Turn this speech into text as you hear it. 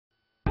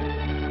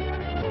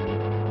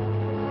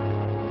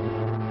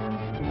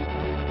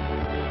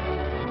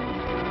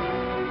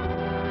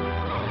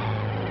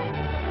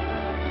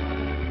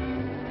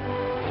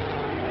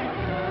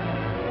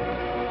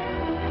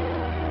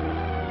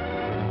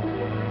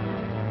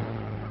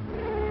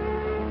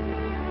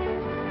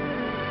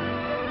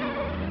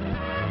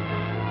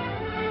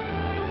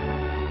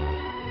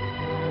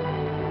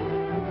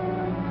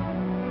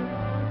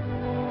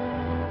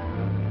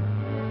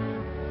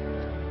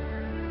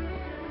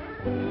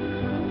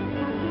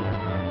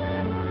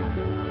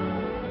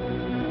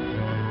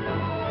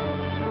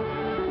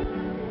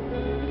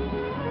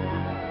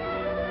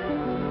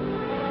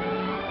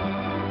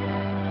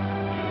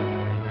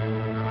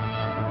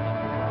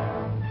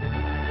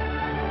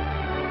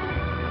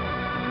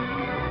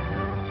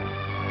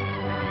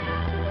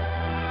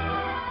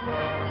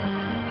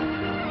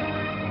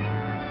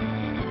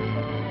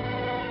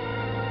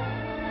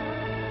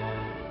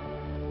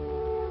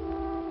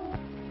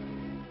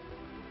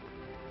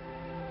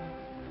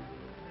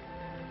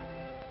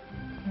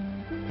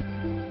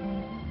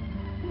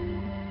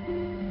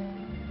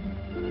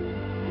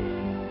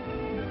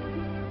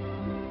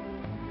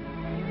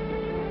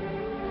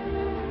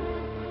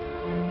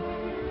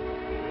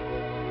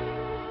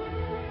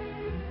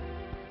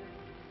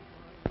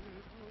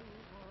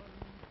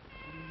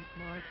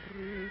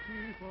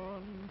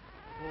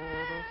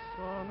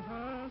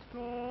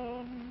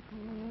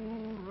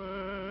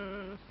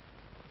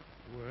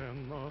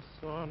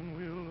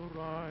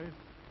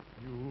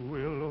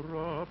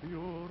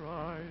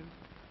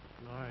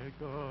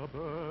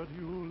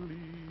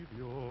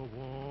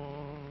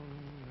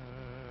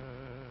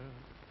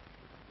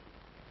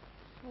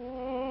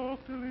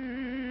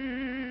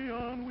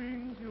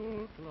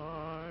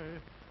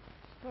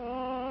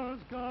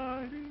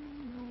guiding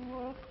you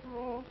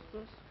across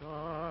the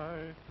sky,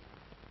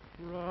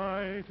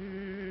 right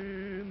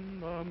in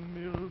the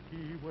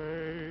Milky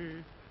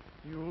Way.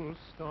 You'll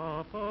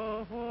stop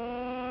a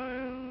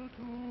while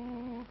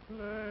to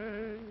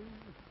play.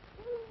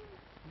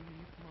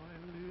 Sweet my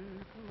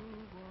little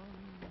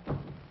one.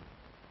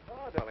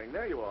 Oh, darling,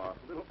 there you are.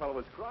 The little fellow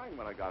was crying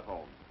when I got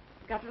home.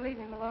 Got to leave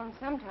him alone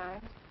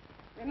sometimes.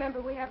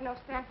 Remember, we have no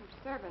staff of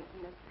servants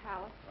in this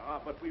palace. Ah,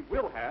 but we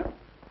will have.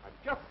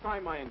 I've just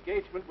signed my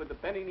engagement with the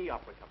Benigni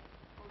Opera Company.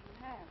 Oh,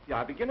 you have? Yeah,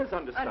 I begin as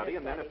understudy,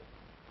 and then...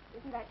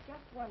 Isn't that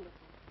just wonderful?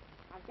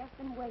 I've just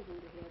been waiting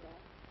to hear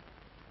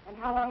that. And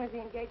how long is the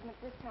engagement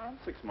this time?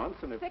 6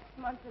 months, and if... 6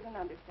 months is an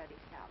understudy's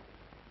salary.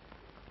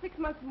 6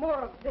 months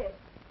more of this.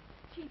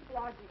 Cheap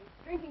lodging,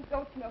 drinking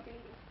goat's milk, and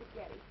eating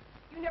spaghetti.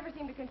 You never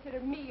seem to consider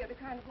me or the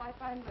kind of life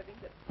I'm living.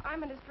 That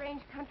I'm in a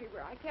strange country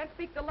where I can't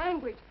speak the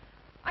language.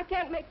 I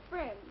can't make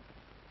friends.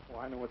 Oh,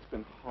 I know it's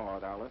been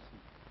hard, Alice.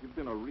 You've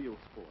been a real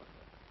sport.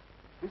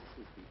 This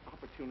is the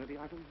opportunity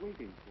I've been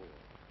waiting for.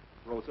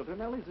 Rosa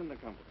Donnelly's in the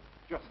company.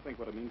 Just think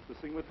what it means to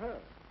sing with her.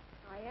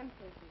 I am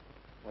thinking.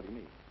 What do you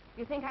mean?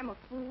 You think I'm a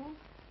fool?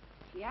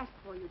 She asked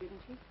for you,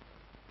 didn't she?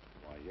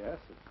 Why, yes,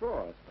 of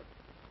course, but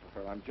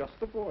for her, I'm just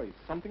a voice,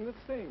 something that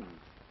sings.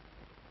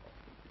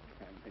 You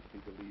can't make me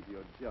believe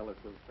you're jealous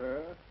of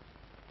her.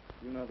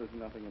 You know there's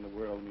nothing in the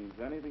world means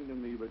anything to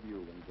me but you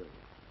and Bill.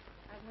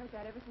 I've heard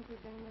that ever since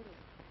we've been little.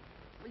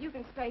 Well, you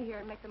can stay here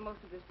and make the most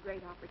of this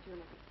great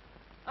opportunity.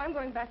 I'm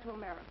going back to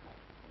America.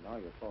 Well, now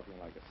you're talking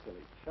like a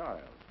silly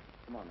child.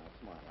 Come on now,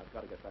 smile. I've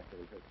got to get back to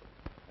rehearsal.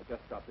 I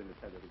just stopped in to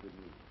tell you the good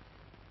news.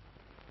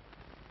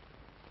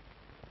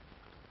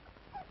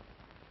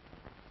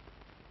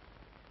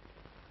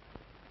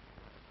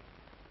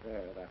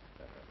 There, that's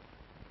better.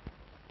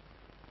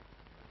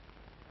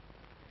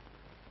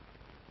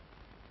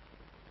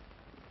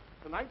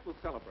 Tonight we'll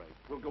celebrate.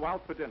 We'll go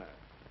out for dinner.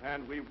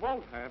 And we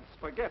won't have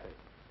spaghetti.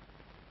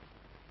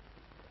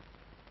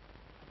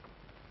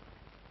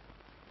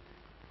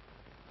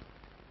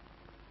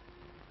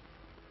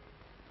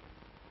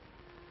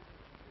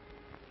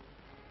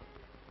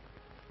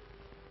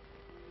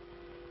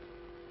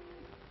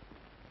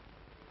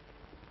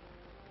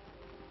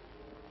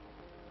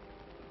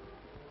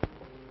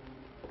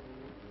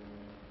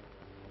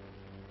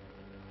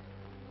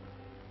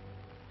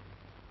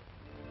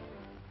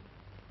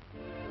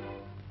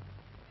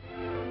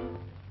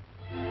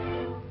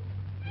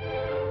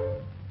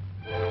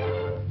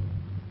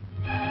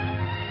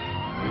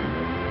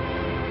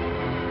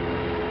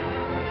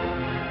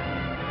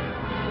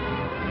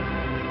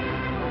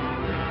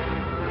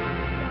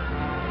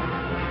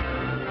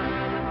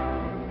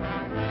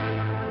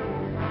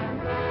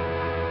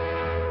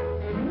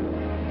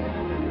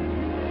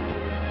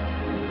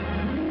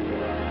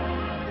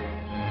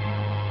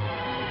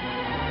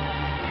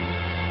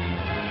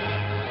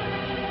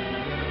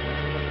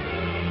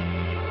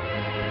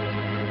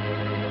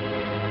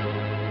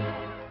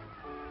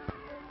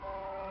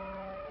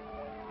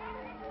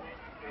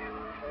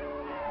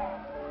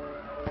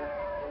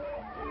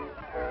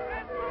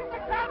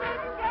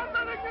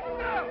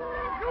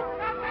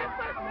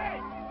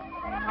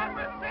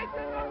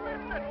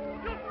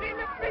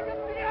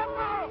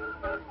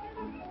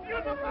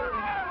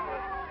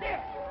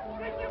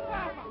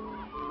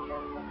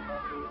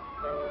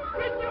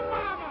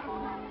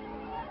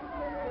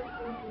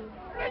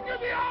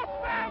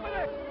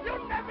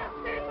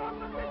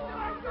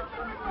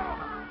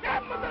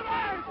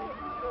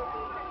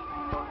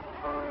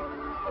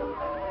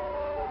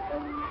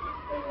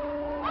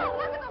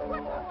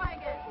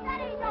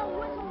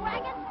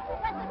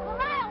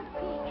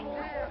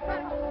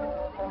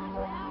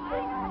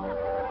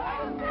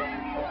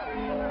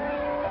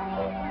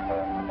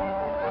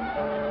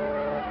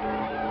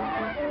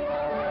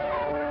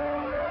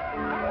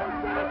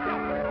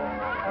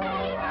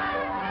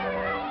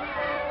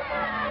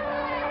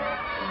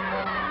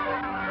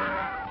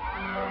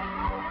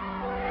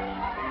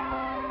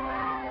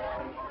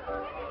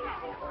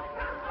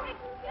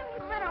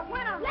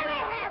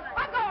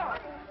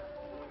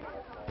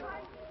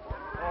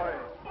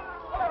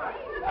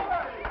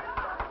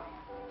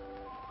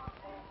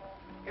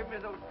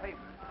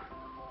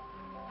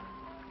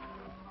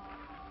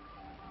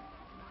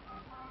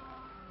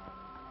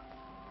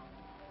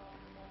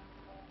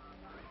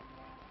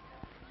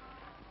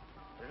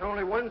 There's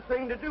only one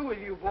thing to do with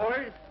you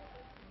boys.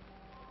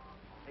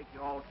 Take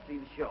you all to see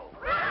the show.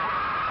 Just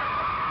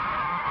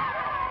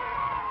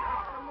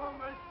a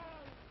moment.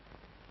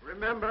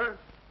 Remember,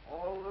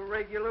 all the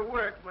regular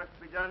work must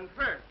be done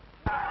first.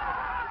 Come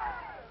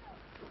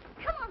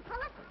on,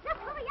 fellas. Let's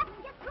hurry up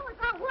and get through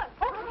with our work.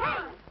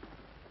 Okay.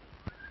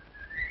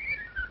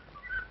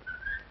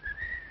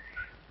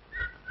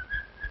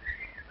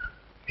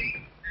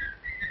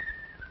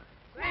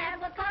 Grab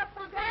a cup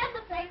or grab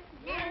a plate.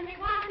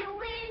 Anyone who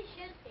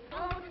wishes can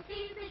go to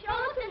see the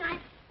show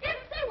tonight if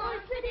they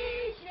want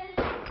tradition.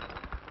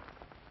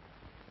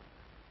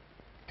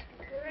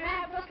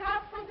 Grab a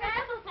cup or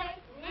grab a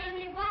plate.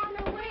 Anyone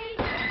who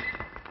wishes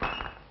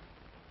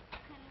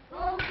can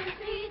go to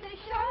see the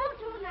show.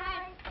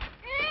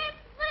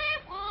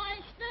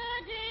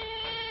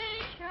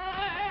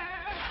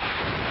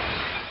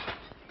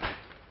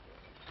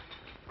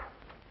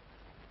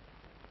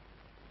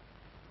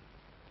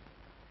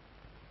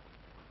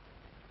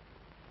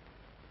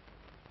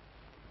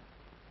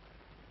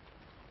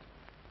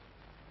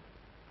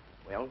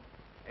 Well,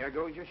 there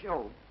goes your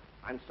show.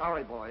 I'm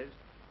sorry, boys,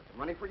 but the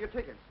money for your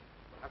tickets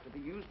will have to be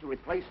used to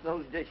replace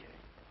those dishes.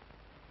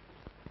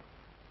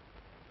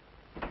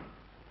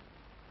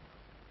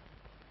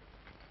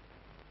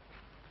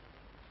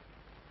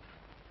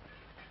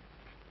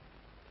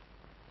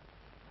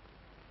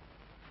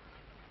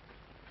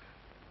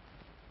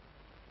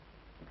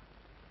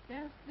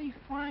 That's the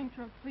fine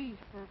trapeze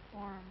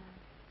performer.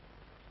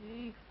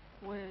 Gee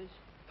whiz.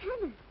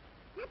 Tenor,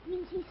 that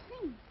means he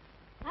sings.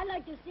 I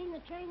like to sing the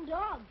trained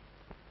dog.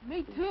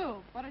 Me too,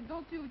 but I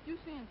don't see what you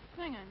see in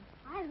singing.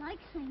 I like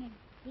singing.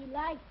 He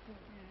likes it.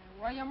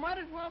 Yeah, well, you might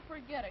as well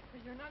forget it,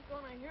 because you're not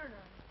going to hear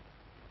none.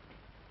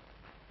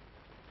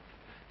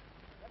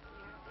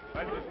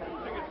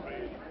 Sing it,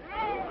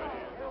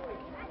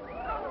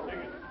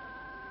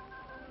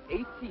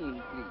 please. 18,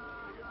 please.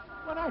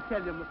 What I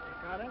tell you,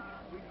 Mr. Carter,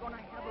 we're going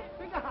to have a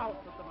bigger house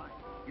tonight.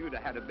 You'd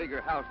have had a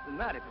bigger house than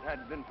that if it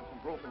hadn't been for some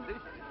broken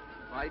dishes.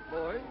 Right,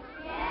 boys?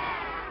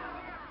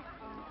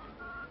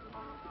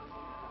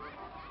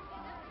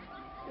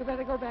 You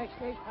better go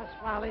backstage,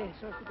 Pasquale,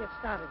 so as to get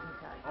started in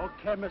time.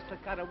 Okay, Mr.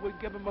 Carter, we'll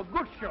give him a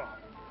good show.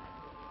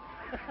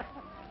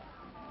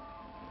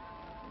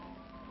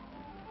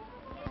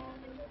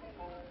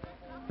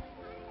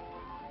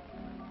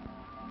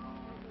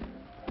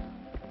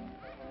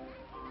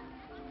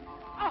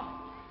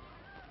 Oh!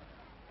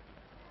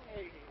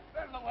 Hey,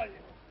 Bella,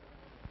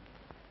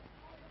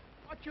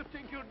 what you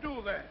think you'll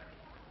do there?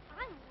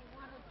 I only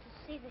wanted to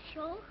see the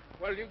show.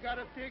 Well, you got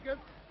a ticket?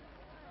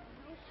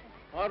 No, sir.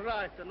 All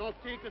right, no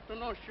ticket to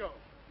no show.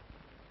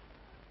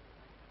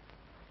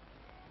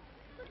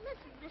 But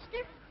listen,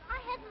 mister, I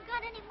haven't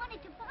got any money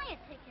to buy a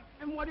ticket.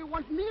 And what do you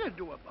want me to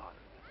do about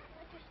it?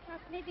 I just thought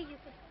maybe you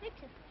could fix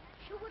it.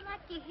 Sure would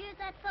like to hear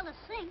that fella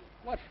sing.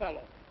 What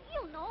fellow?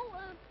 You know,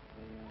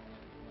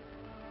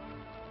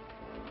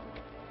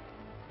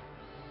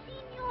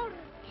 Signor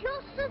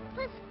Joseph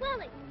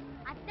Pasquale.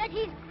 I bet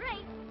he's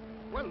great.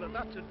 Well,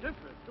 that's a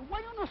different. Why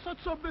you not said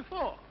so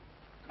before?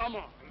 Come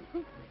on.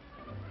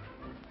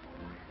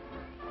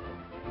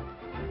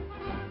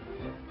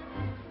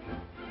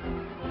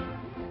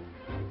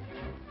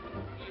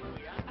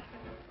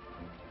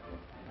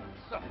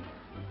 So,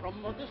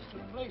 from this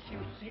place you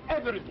see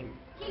everything.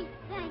 Gee,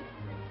 thanks,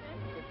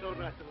 It's all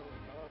right, little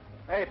fellow.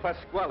 Hey,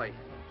 Pasquale.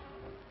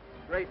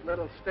 Great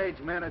little stage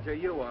manager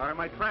you are.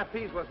 My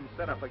trapeze wasn't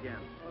set up again.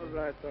 All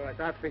right.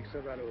 I'll fix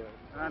it right away.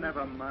 Ah,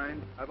 never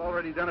mind. I've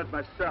already done it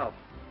myself.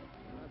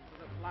 That's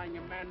the flying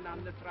man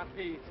on the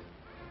trapeze.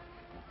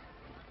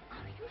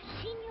 Are you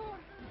Signor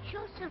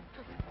Joseph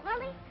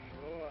Pasquale?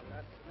 Sure,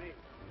 that's me.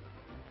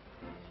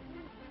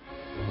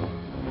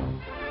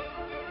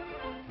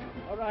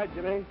 All right,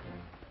 Jimmy.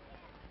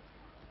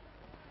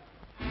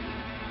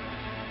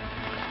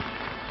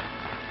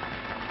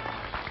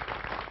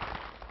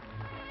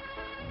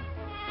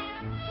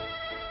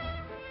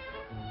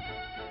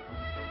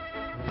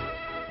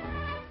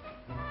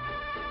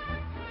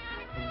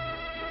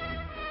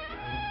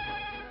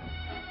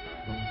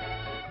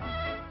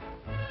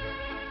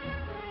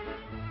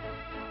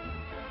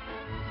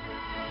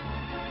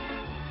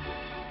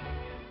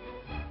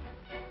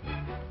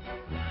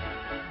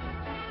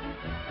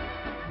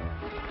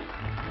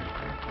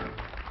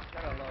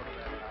 Get a load of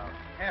that house.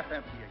 Half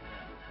empty again.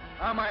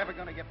 How am I ever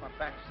going to get my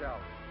back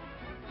salary?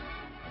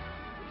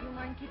 Would you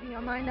mind keeping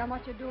your mind on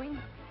what you're doing?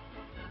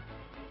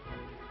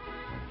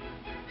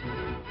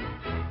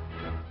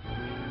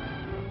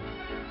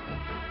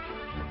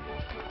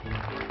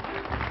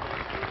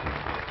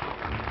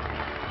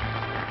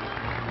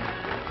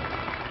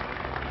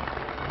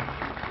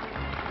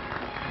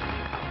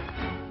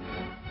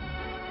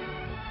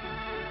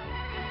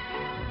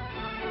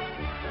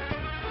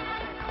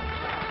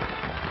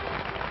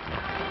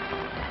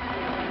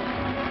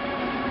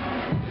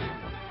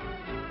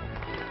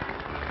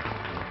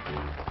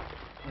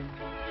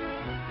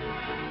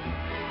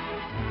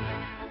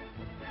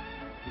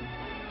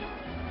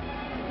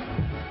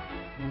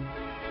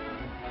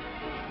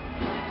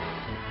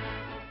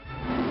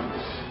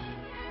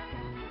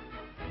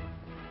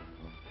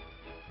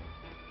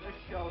 This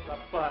show's a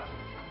bust.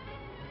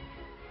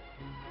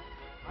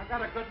 I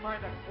got a good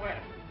mind to quit.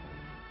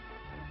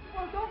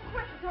 Well, don't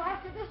quit until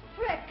after this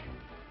trick.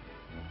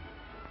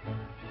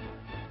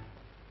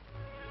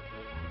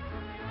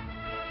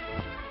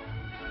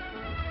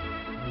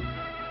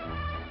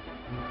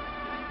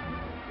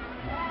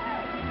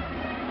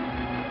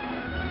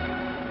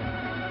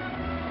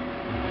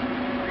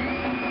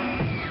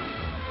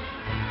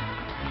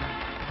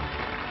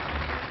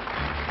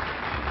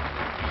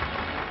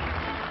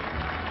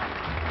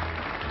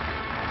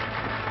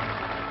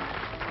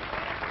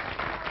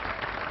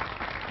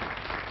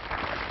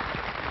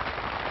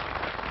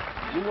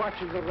 You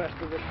watching the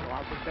rest of the show.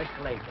 I'll be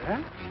back later,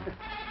 huh?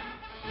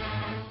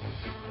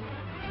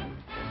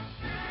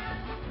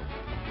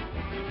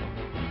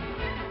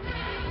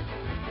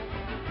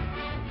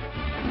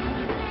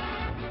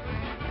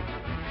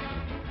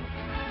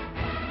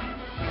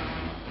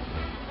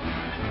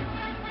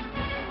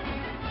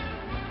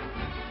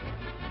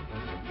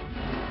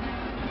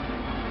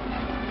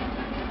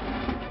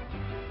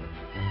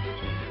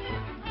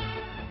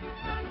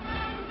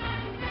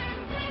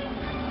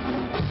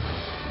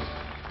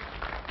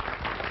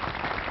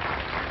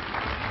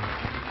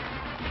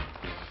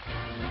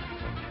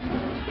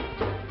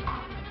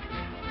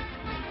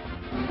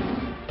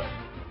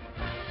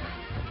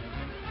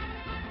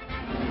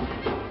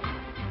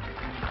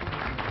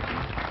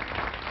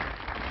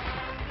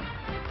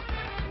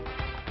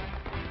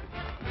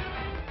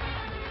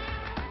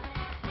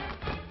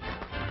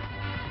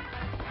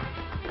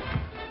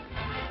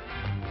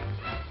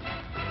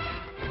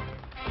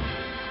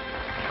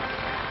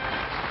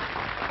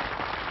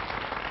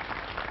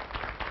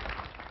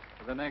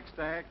 The next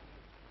act?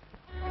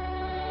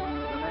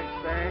 The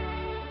next act?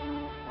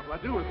 What do I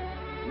do with it?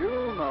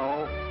 You'll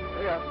know.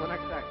 Yes, the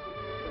next act.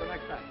 The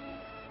next act.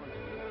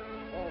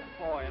 Oh,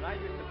 boy, and I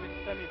used to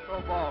pitch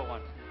semi-pro ball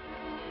once.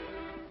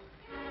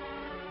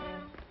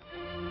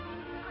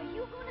 Are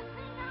you going to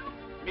sing now?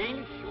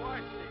 Me? Sure, I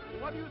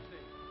sing. What do you think?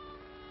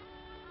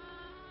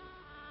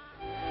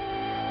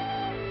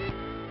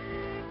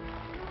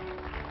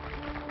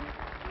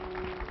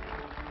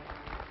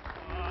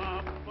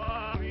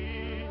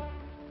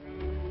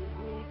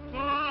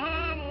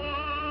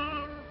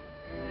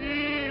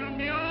 Il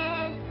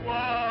mio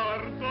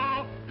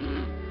guardo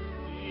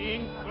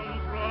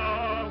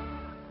incontrò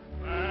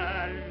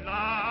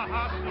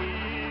bella sì,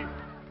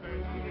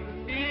 il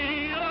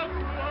mio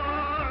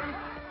cuor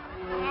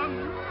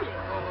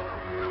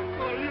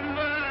con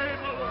lei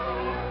volò.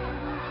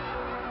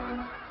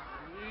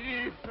 Mi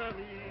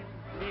ferì,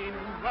 mi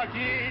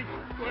invagì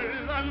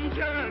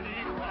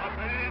quell'angelica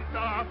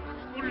beltà,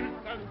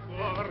 sculta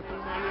ancor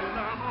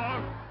nell'amor,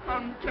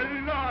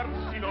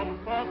 cancellarsi non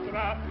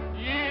potrà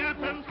il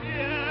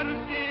pensier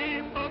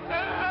di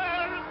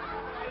poter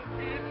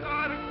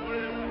palpitar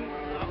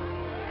quella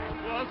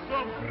può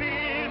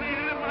soffrire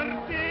il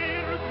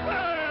martir se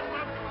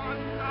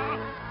m'affanna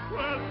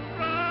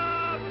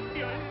questa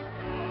mia il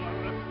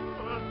cuore,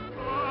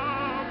 questa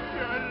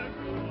mia il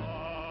cuore.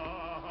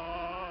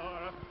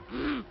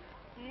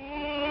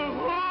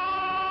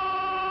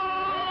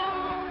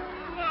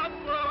 La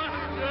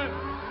pace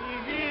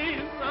mi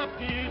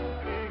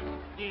capisci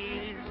di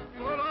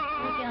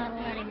John,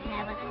 let him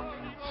have it.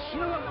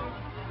 Sure.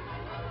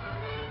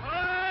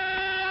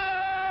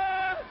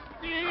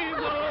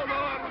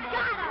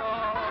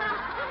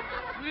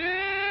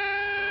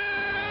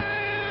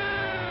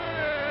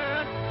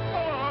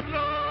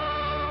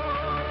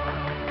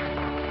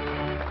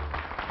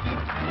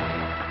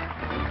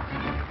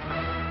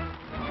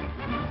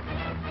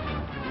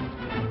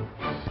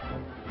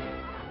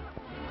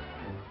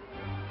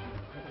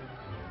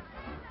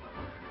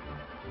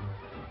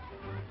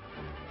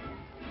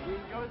 You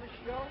enjoy the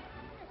show?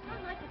 Yes, I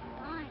like it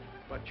fine.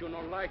 But you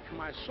don't like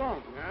my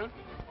song, huh?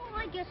 Oh,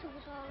 I guess it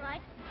was all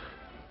right.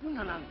 You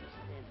don't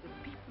understand. The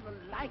people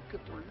like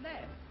it to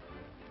laugh.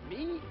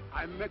 Me,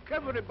 I make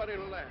everybody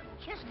laugh.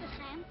 Just the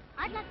same,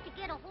 I'd like to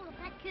get a hold of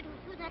that kid who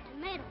threw that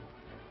tomato.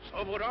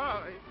 So would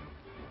I.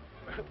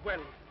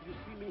 Well, you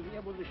see me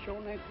here with the show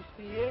next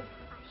year?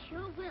 I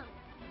sure will.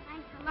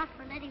 Thanks a lot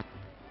for letting me.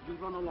 You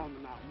run along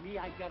now. Me,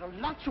 I got a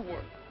lot of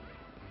work.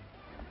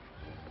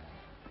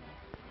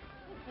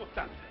 Put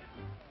that there.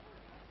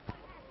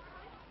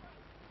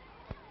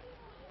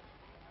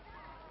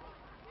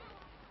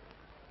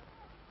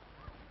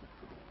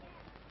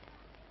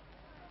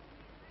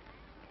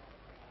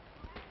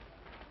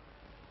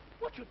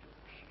 What you do?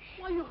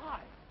 Why you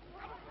hide?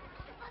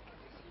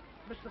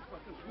 Mr.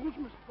 Perkins, who's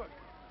Mr. Perkins?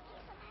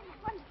 He's the man that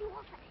runs the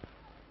orphanage.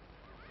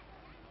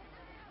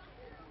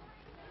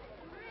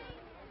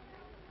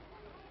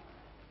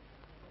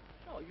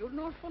 So, you're an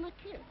orphan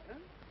kid, huh?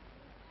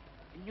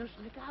 And you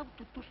sneak out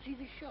to see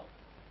the show.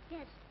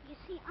 Yes, you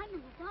see, I'm in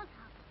the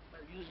doghouse.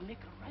 Well, you sneak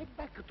right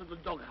back into the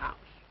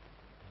doghouse.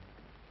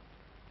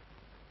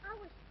 I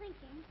was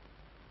thinking,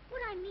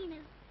 what I mean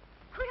is,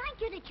 could I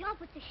get a job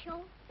with the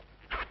show?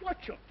 What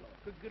you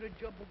talk? To get a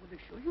job over the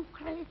show? You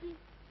crazy?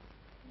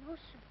 No,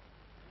 sir.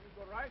 You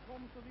go right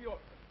home to the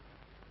orphan.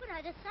 But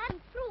I decided I'm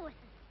through with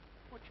it.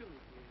 What you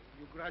mean?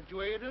 You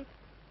graduated?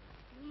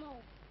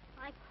 No,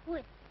 I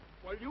quit.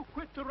 Well, you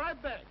quit to right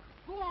back.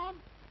 Go on.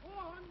 Go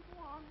on.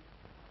 Go on.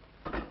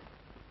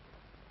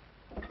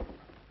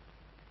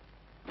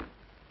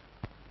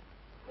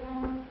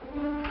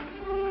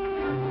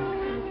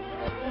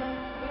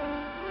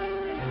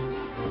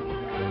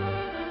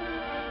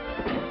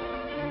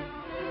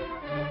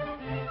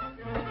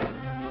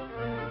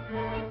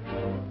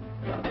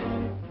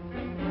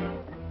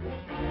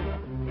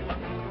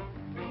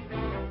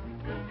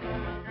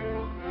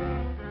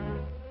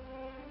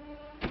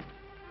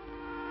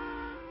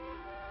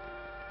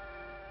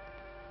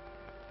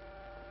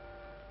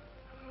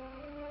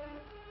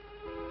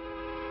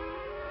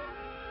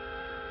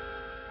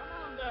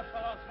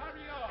 Fellas,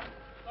 hurry up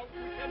so we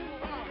can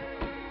move on.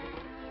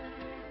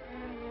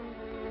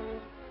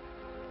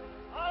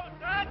 All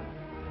set?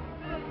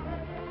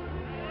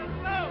 Let's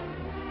go!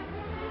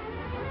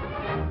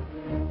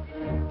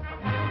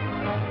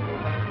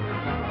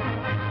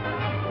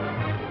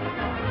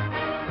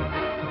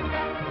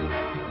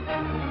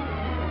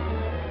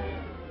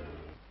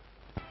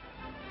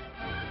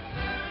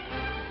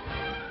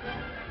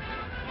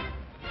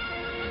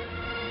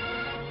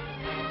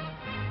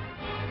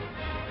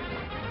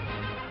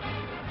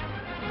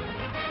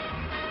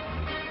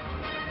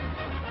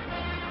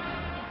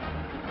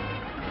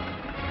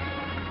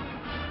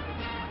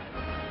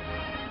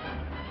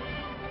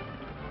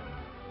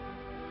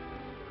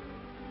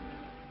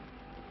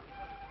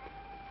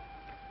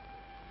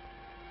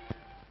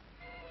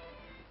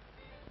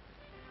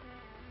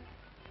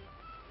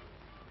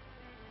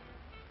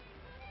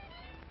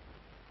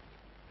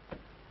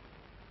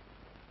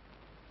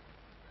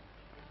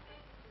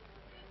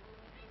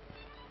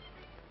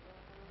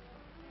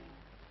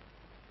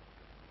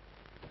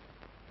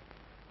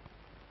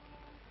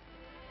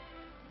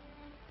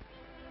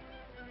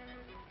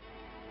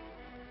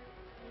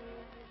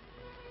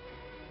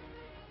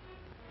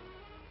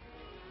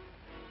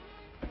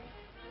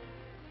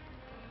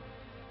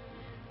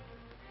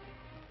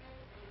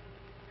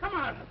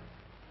 out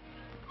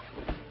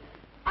of it.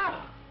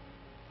 Ah!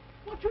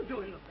 What you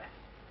doing with that?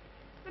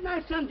 Didn't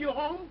I send you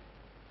home?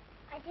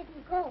 I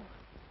didn't go.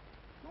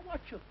 Now, what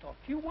you talk?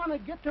 You want to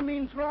get me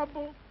in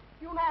trouble?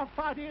 You know how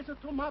far it is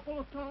to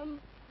Mapleton?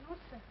 No,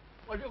 sir.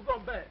 Well, you go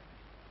back.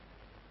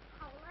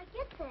 How will I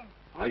get there?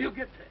 How you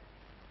get there?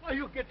 Well,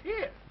 you get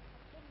here.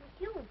 I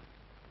came with you.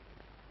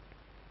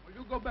 Well,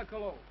 you go back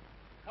alone.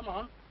 Come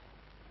on.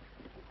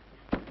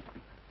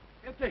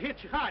 Get the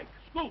hitchhike.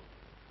 Scoot.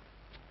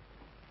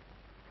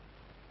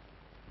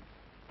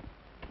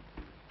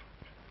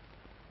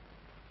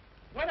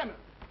 Wait a minute.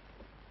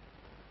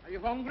 Are you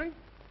hungry?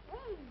 Oh,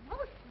 no,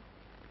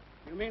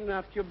 sir. You mean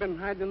after you've been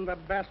hiding in the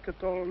basket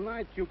all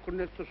night, you could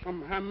knit to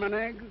some ham and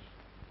eggs?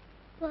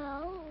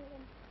 Well,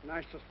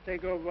 Nice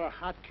steak over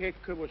hot cake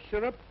with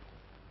syrup?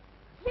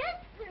 yes,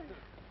 sir.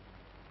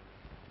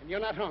 And you're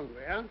not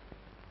hungry, huh?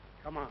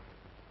 Come on.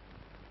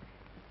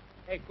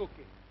 Hey,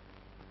 Cookie,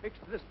 fix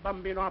this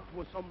bambino up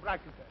with some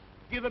breakfast.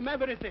 Give him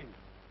everything.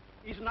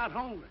 He's not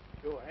hungry.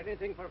 Sure,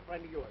 anything for a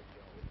friend of yours,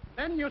 Joe.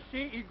 Then you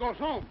see he goes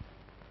home.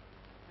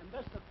 And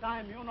that's the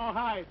time you know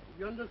hide.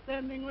 You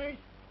understand English?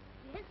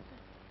 Yes,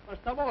 sir.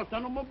 Questa volta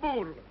non mi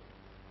burlo.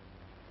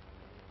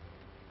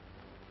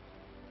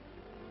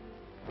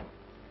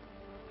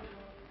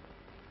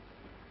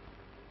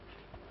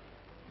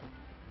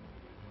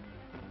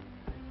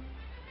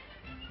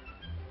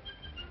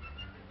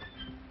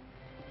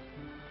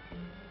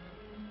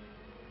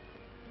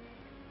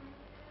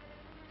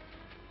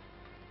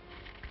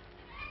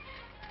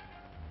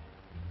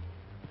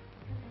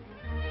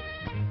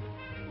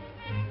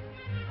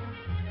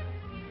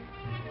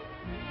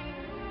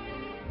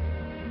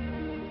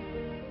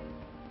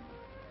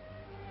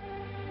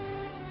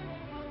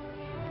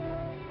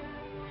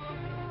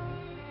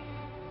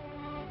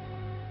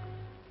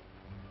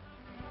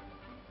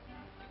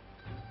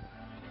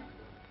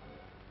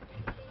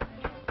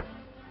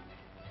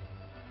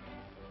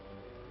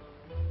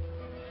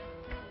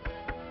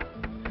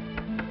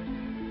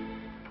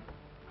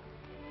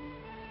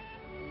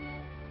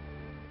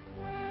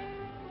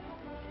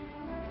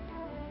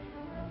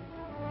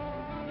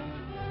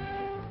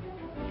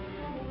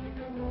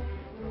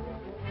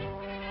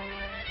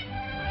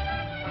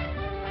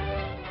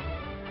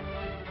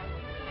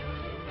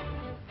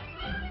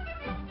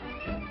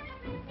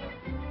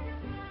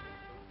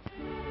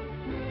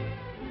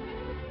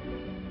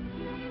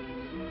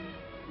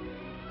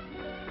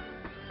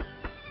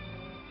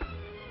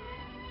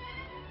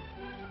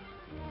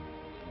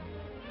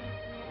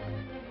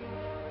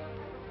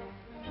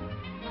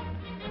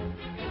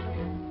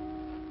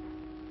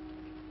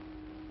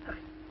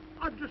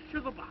 I'm just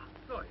sugar bar.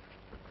 Sorry.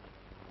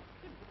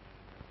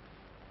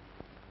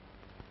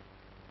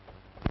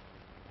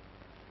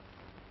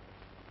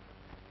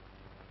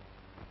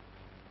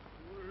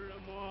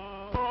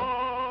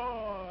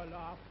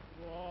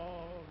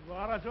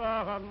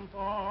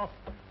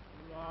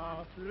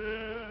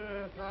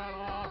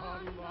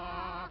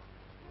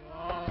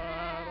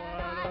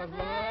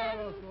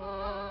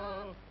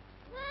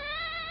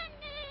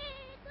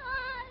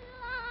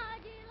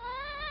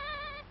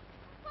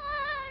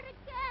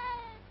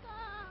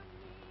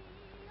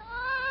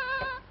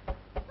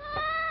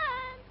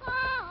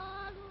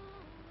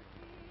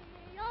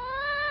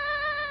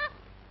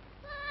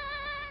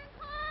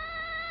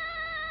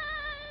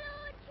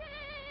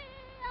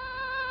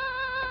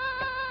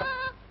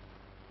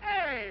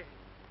 Hey!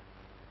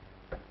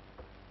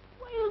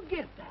 Where you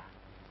get that?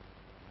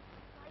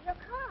 By your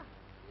car.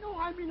 No,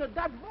 I mean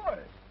that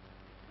voice.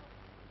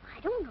 I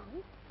don't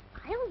know.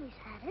 I always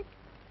had it.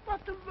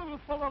 But a little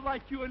fella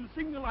like you and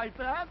singing like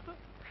that.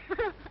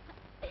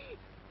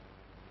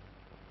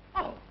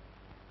 Oh.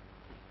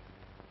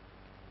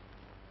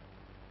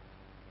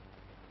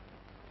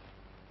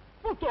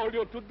 Who told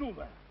you to do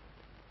that?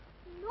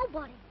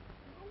 Nobody.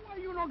 Why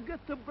you don't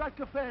get to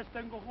breakfast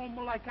and go home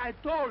like I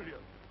told you?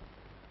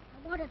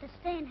 I wanted to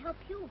stay and help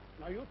you.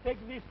 Now you take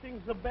these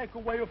things back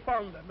where you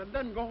found them and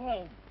then go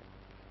home.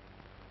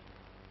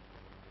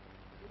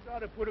 You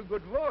gotta put a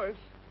good voice,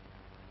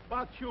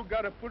 but you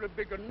gotta put a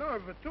bigger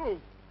nerve too.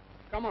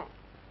 Come on.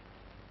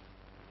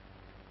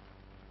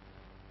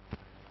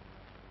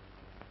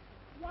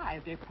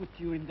 Why they put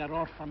you in that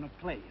orphan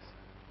place?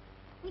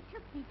 They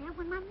took me there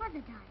when my mother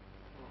died.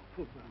 Oh,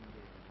 poor Brandy.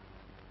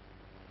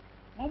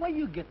 Well, where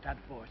you get that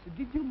voice?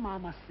 Did your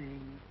mama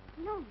sing?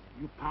 No,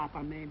 Your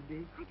papa,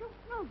 maybe? I don't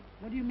know.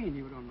 What do you mean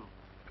you don't know?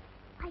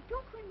 I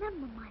don't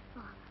remember my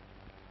father.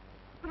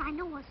 But I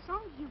know a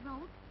song he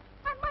wrote.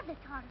 My mother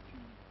taught it to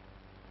me.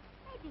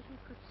 Maybe he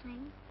could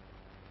sing.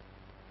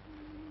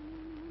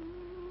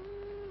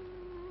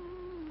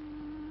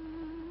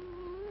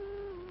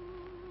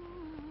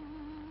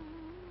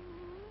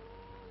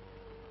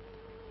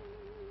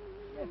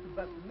 Yes,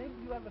 but maybe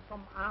you have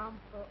some aunt,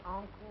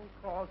 uncle,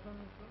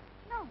 cousins.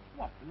 No,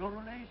 What, no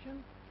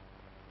relation?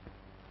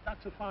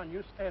 That's fine,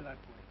 you stay that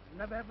way. You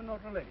never have no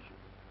relation.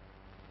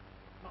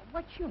 But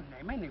what's your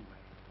name anyway?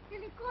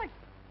 Billy Gordon.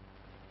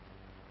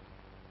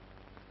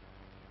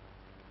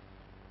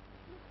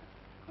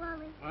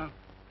 Chloe, Huh?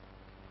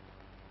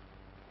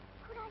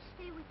 could I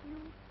stay you.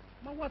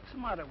 But what's the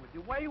matter with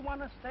you? Why you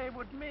want to stay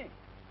with me?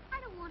 I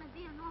don't want to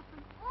be an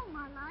orphan all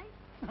my life.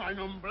 I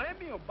don't blame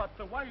you, but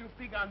why you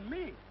pick on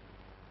me?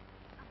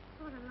 I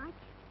sort of like you.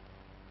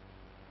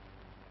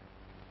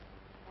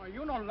 Well,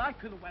 you don't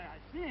like the way I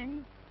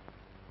sing.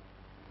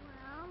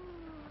 Well,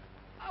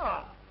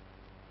 Ah,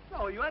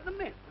 so you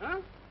admit, huh?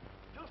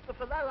 Just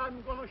for that,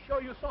 I'm going to show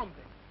you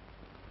something.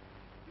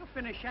 You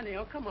finish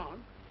anyhow, come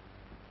on.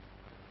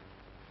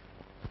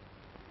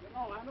 You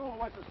know, I know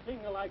what a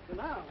singer like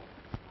now.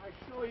 I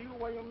show you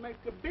where you make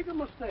a bigger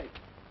mistake.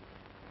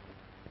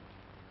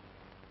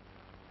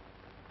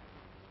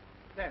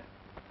 There.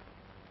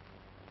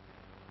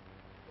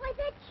 why,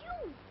 that's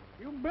you.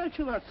 You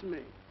betcha that's me.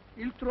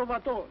 Il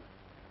Trovatore.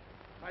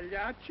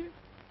 Pagliacci.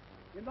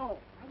 You know,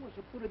 I was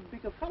a pretty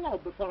big fellow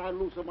before I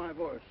lose my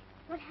voice.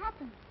 What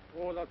happened?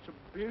 Oh, that's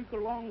a big,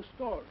 long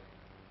story.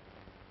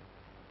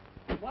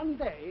 One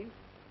day,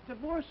 the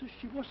voice,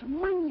 she was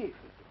magnificent.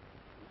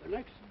 The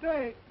next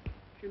day,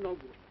 she no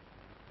good.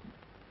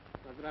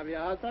 La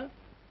traviata.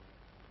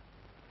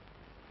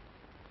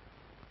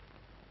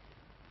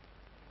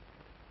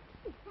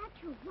 Is that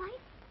your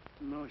wife?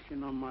 No, she's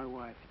not my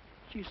wife.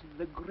 She's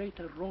the great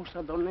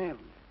Rosa Donnelly.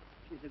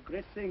 She's a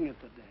great singer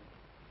today.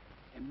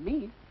 And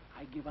me,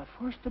 I give her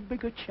first a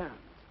bigger chance.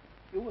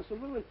 She was a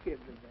little kid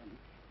then.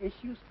 And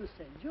she used to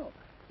say, Joe,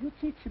 you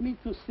teach me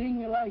to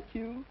sing like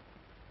you?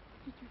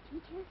 Did you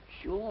teach her?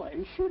 Sure,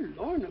 and she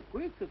learned it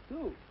quicker,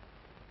 too.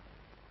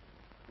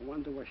 I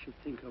wonder what she'd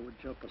think of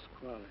Joe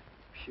Pasquale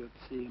if she'd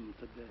see him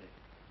today.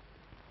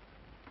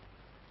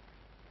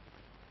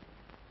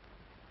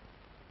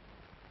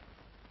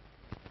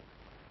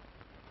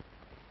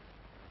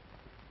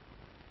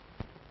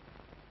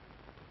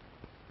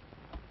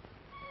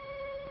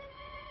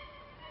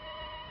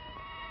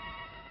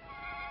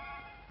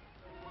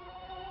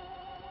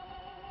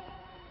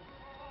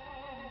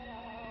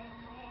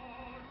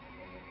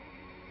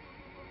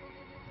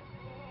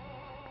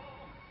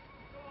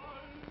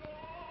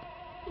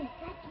 Is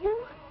that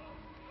you?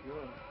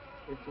 Sure,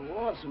 it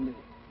was me.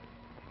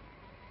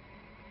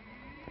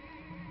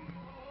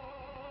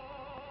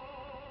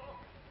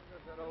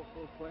 There's that old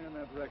fool playing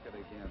that record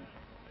again.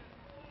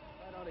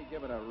 Why don't he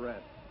give it a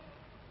rest?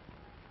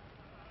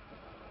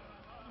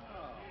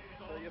 Oh,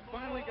 so you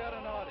finally got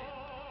an audience.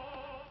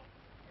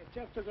 E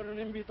certo che non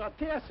invito a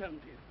te a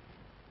sentire.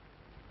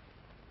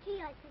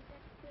 Gee, I think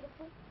that's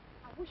beautiful.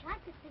 I wish I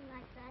could sing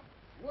like that.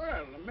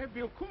 Well, maybe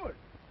you could.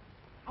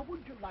 How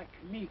would you like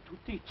me to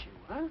teach you,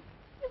 huh?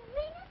 You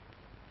mean it?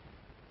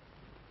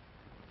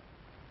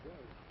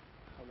 Well,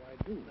 how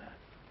I do that?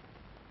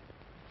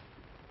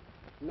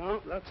 No,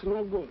 that's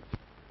no good.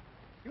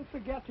 You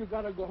forget you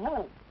gotta go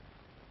home.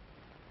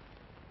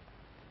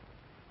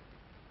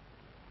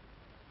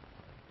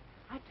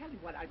 I tell you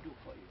what I do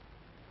for you.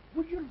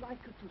 Would you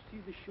like to see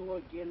the show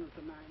again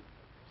tonight?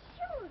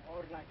 Sure.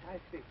 All right, I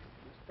fix it.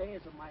 You stay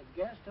as my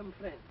guest and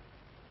friend.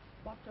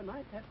 But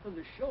tonight after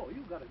the show,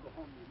 you gotta go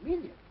home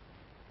immediately.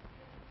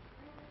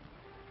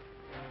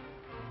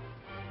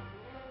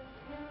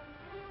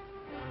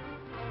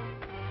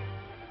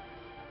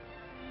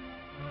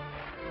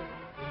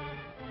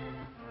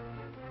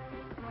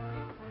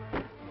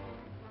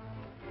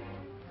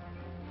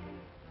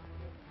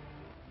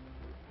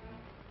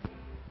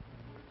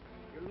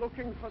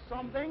 Looking for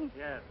something?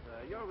 Yes,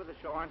 you're with the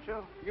show, aren't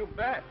you? You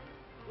bet.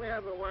 We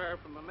have a wire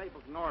from the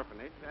Mapleton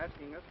Orphanage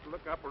asking us to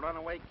look up a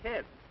runaway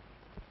kid.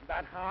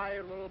 That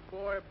high little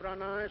boy,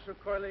 brown eyes or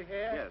curly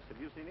hair? Yes,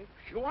 have you seen him?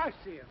 Sure, I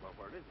see him. Well,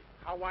 where is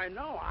he? How I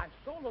know? I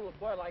saw a little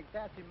boy like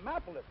that in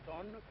Mapleton.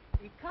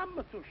 He come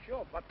to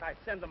show, but I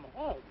send him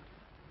home.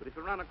 But if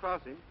you run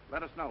across him,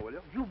 let us know, will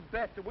you? You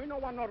bet. We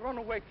don't want no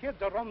runaway kids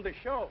to run the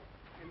show.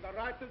 In the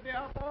right of the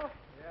apple?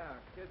 Yeah,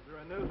 kids are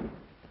a nuisance.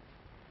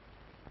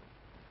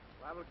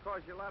 Liable to cause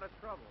you a lot of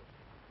trouble.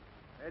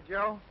 Hey,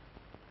 Joe?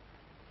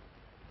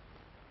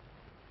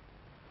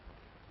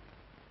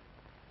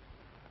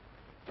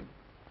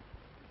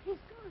 He's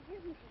gone,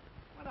 isn't he?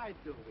 What I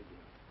do with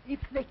you? If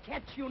they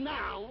catch you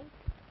now,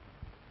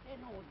 then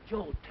old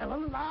Joe tell a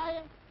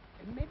lie,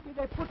 and maybe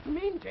they put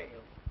me in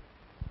jail.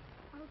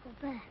 I'll go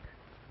back.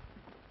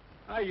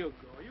 There you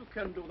go. You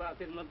can do that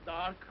in the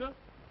dark.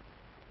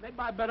 Maybe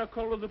I better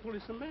call the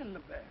policeman in the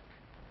back.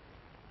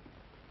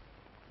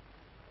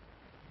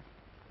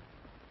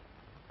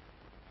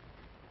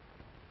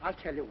 I'll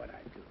tell you what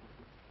I do.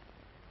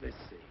 Let's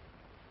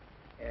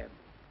see.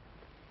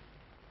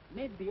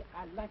 Maybe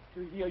I'd like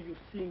to hear you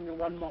sing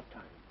one more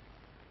time.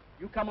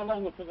 You come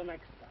along to the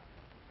next stop.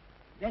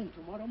 Then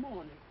tomorrow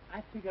morning,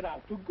 I figure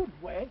out a good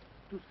way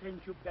to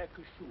send you back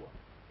ashore.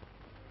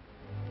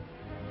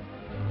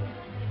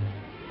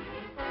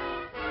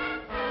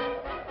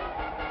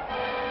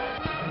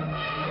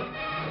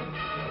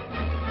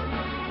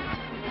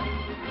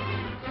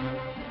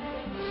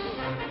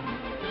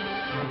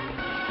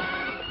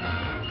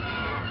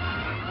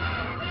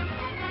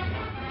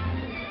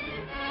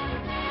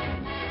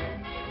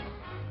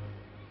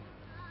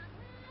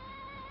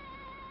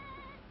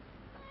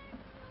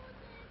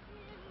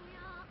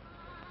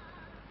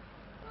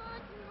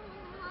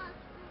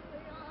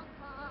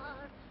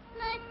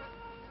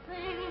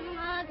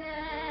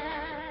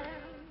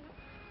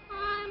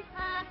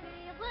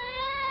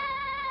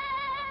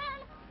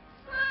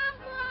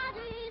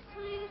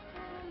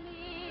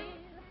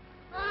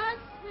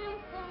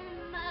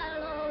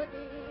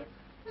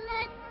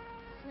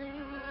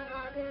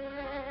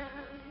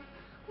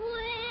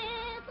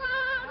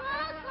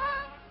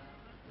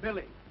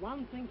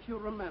 one thing you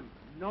remember.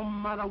 No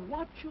matter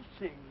what you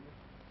sing,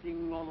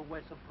 sing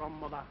always from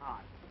the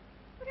heart.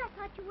 But I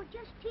thought you were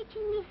just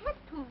teaching me head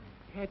tones.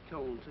 Head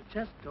tones,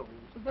 chest tones,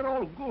 they're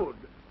all good.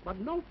 But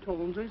no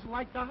tones is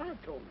like the heart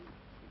tones.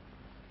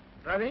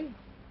 Ready?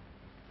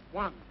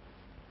 1,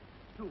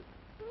 2.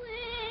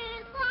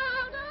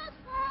 Without a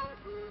song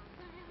to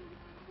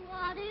sing,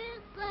 what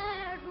is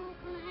there to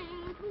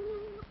cling to?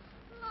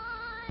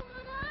 Life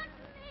wouldn't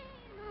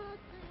mean a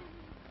thing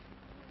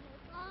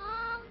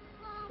without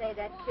song. Say,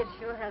 that kid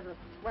sure has a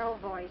swell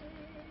voice.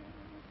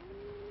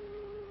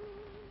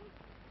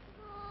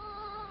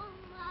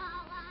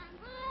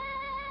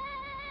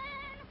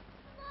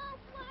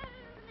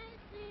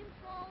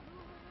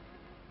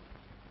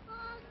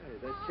 Hey,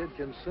 that kid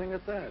can sing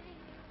at that.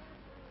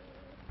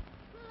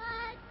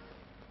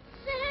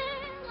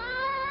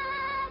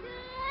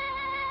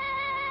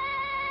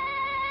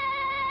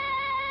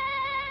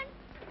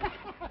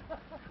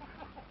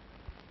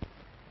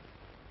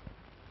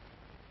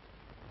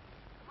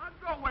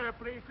 Go away,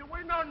 please. We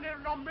don't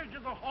need no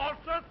midgets or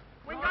horses.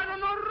 We got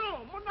no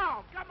room.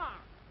 No, come on.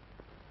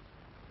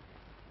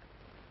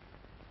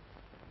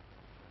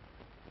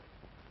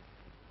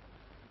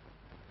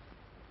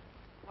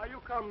 Why you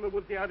come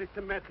with the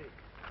arithmetic?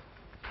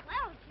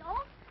 Well,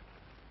 Joe,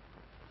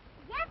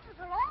 the answers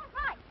are all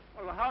right.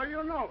 Well, how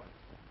you know it?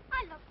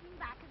 I looked in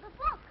back of the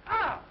book.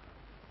 Ah!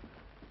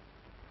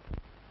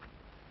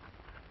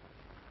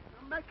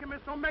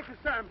 Now make a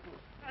sample.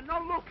 And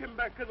not looking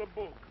back at the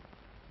book.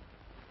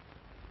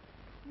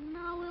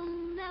 Now we'll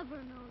never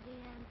know the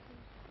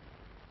answers.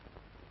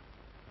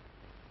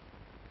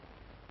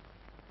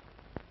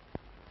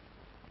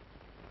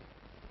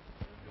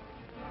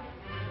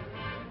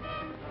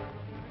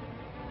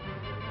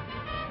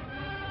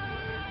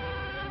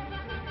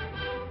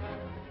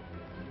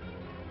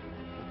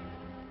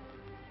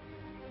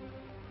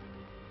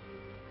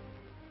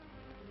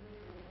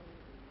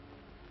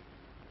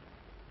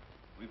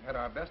 We've had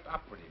our best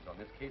operatives on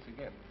this case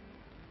again.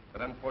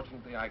 But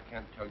unfortunately, I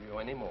can't tell you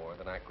any more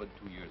than I could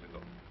 2 years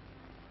ago.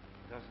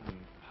 Doesn't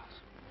mean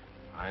possible.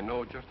 I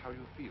know just how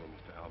you feel,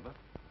 Mr. Alba.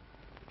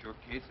 But your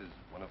case is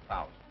one of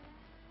thousands.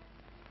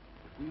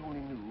 If we only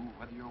knew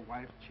whether your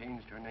wife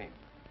changed her name.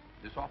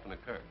 This often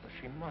occurs. Well,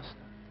 she must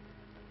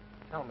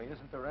have. Tell me,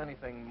 isn't there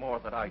anything more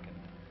that I can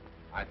do?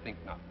 I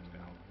think not, Mr.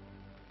 Alba.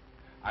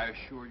 I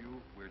assure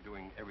you we're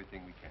doing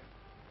everything we can.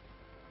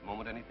 The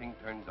moment anything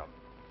turns up,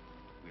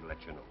 we'll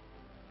let you know.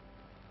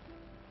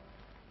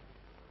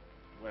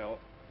 Well,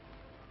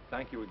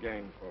 thank you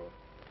again for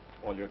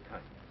all your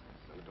kindness.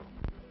 Not at all.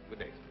 Good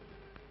day, sir.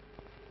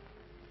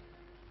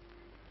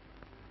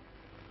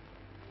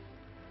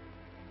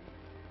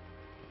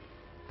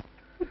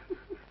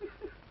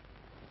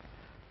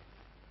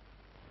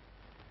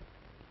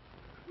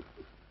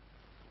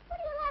 What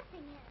are you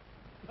laughing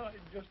at? No,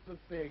 it's just a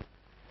thing.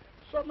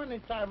 So many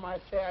times I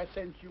say I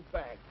sent you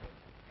back,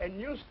 and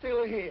you're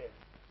still here.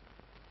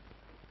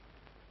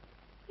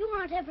 You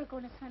aren't ever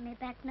going to send me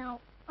back now,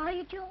 are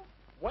you, Joe?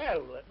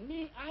 Well,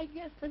 me, I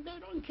guess that they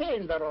don't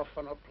came that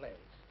often a place.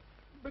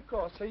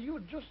 Because you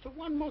just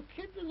one more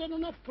kid and then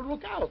enough to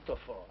look out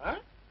for, huh?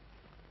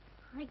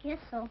 I guess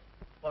so.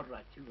 All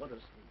right, you go to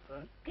sleep,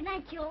 huh? Good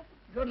night, Joe.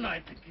 Good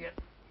night, kid.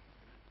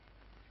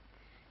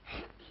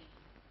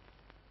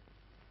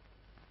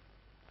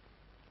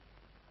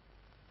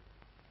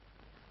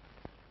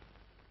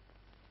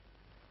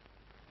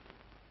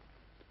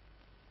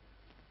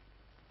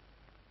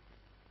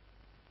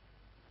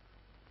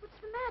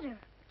 What's the matter?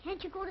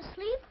 Can't you go to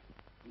sleep?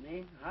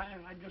 Me?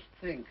 I just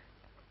think.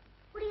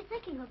 What are you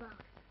thinking about?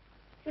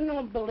 You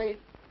know, Billy,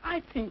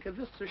 I think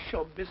this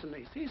show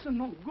business is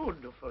no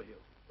good for you.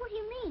 What do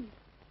you mean?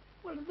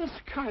 Well, this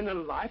kind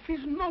of life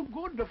is no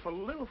good for a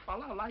little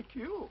fella like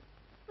you.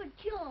 But,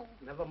 Joe.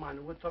 Never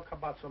mind, we'll talk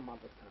about some other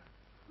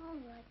time. All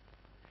right.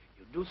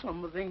 You do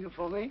something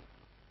for me?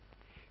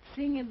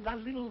 Sing that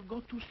little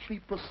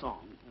go-to-sleep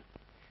song.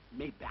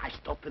 Maybe I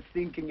stop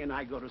thinking and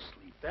I go to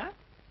sleep, huh?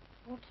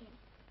 Okay.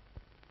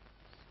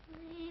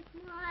 Sleep,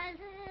 my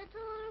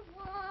little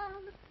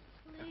one.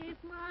 Sleep,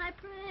 my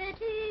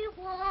pretty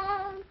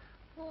one.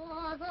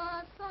 For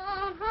the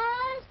sun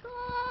has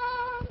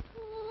gone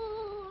to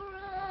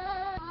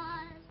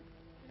rise.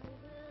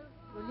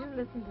 Will you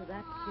listen to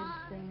that kid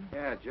sing?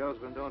 Yeah, Joe's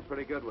been doing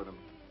pretty good with him.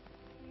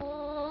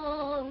 Softly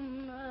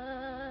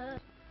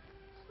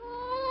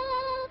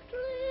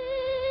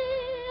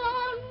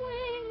on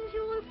wings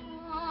you'll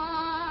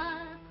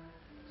fly,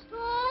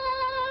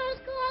 stars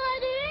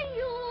guiding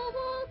you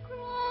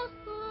across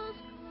the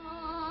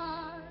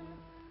sky.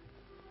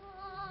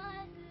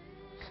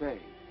 Say,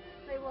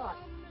 Say what?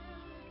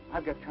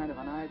 I've got kind of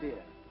an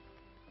idea.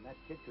 And that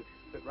kid could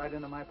fit right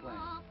into my plan.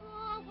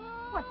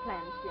 What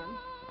plans, Jim?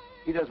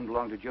 He doesn't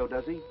belong to Joe,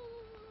 does he?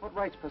 What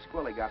rights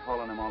Pasquale got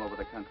hauling him all over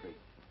the country?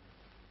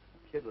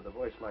 A kid with a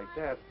voice like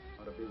that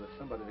ought to be with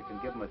somebody that can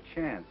give him a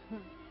chance.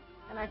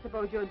 And I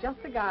suppose you're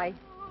just the guy.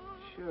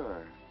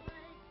 Sure.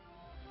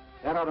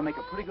 That ought to make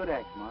a pretty good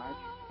act, Marge.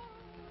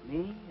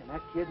 Me and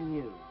that kid and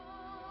you.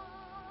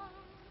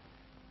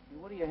 Hey,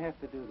 what do you have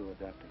to do to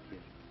adopt a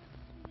kid?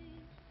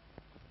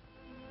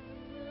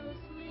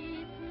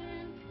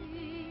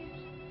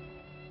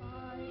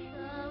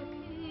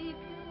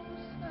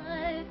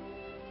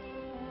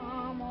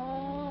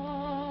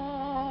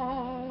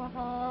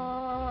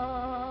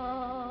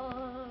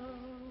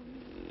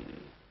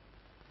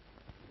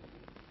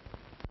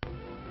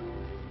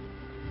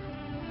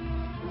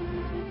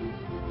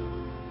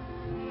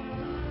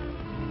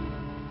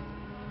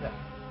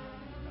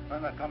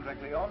 sign that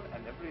contract, Leon,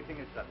 and everything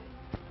is settled.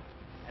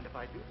 And if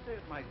I do say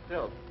it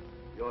myself,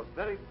 you're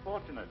very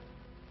fortunate.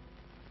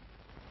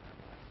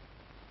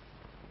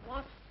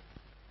 What?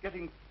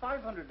 Getting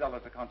 $500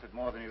 a concert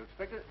more than you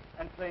expected,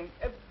 and playing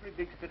every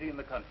big city in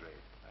the country.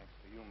 Thanks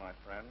to you, my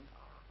friend.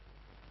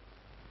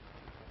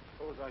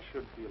 Suppose I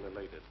should feel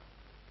elated.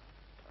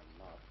 I'm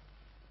not.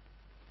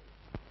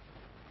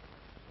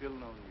 Still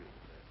no news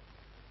there.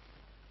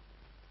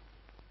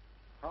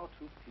 How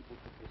two people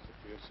could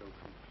disappear so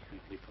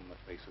completely from the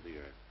face of the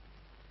earth,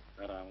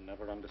 that I'll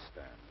never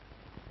understand.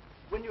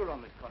 When you're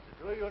on this concert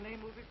tour, your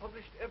name will be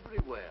published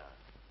everywhere.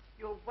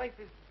 Your wife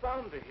is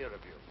bound to hear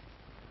of you.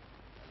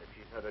 And if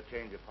she's had a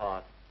change of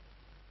heart,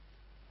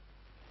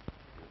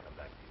 she'll come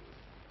back to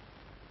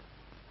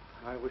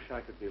you. I wish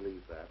I could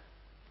believe that.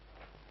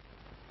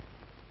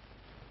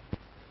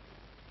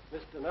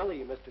 Miss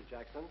Donnelly, Mr.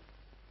 Jackson.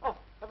 Oh,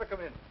 have her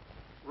come in.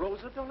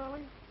 Rosa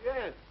Donnelly?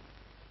 Yes.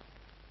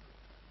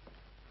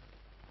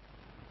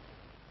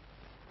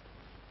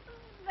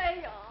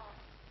 They are.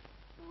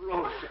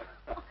 Rosa.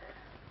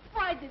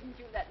 Why didn't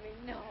you let me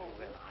know?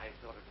 Well, I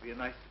thought it'd be a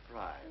nice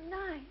surprise.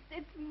 Nice.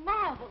 It's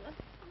marvelous.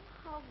 Oh,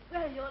 how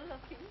well you're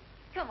looking.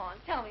 Come on,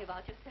 tell me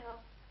about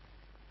yourself.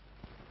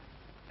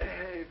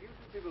 If you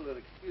two people will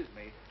excuse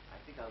me, I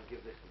think I'll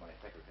give this to my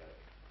secretary.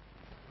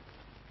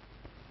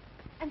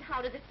 And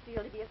how does it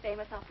feel to be a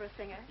famous opera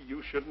singer?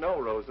 You should know,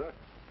 Rosa.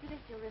 Do they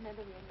still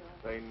remember me and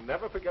yours? They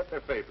never forget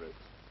their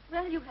favorites.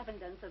 Well, you haven't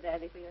done so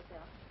badly for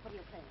yourself. What are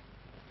you playing?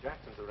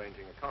 Jackson's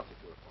arranging a concert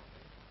tour for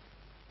me.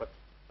 But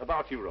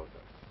about you, Rosa.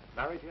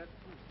 Married yet?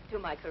 To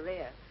my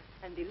career.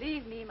 And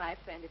believe me, my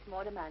friend, it's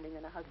more demanding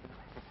than a husband.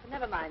 But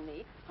never mind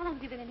me. How long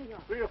have you been in New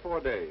York? 3 or 4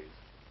 days.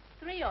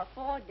 3 or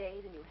 4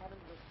 days, and you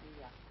haven't looked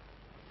me up.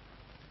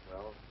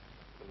 Well,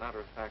 as a matter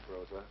of fact,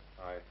 Rosa,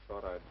 I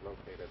thought I'd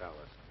located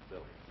Alice,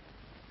 Billy.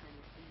 I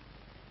understand.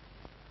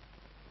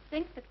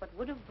 Think that what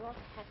would have brought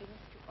happiness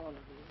to all of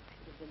you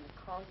should have been the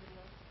cause of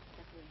your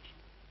separation.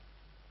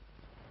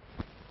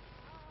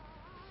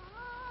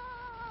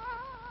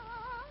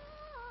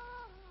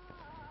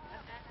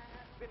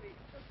 Billy,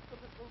 just a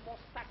little more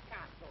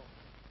staccato.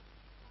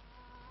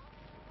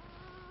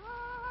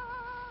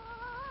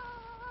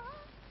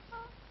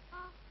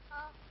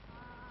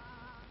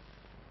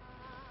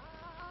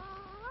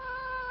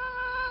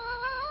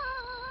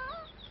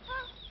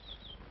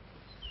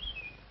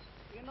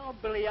 You know,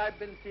 Billy, I've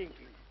been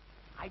thinking.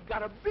 I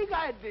got a big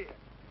idea.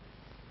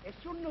 As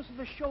soon as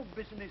the show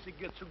business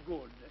gets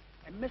good,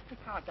 and Mr.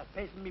 Carter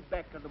pays me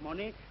back the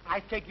money, I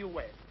take you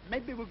away.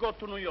 Maybe we go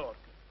to New York.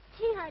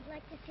 Gee, I'd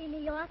like to see New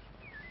York.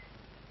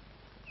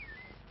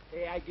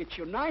 Hey, I get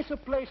you a nicer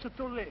place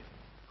to live.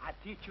 I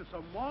teach you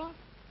some more.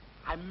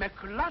 I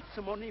make lots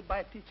of money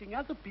by teaching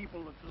other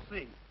people to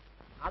sing.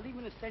 I'll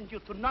even send you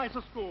to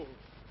nicer schools.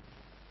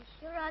 You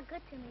sure are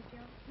good to me,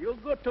 Joe. You're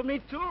good to me,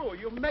 too.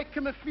 You make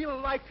me feel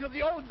like you're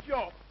the old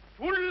Joe,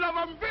 full of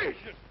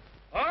ambition.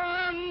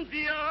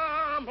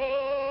 Andiamo!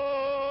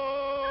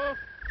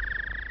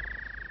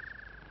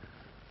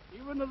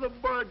 Even the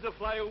birds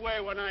fly away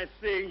when I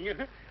sing.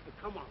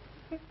 Come on.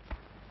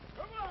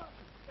 Come on.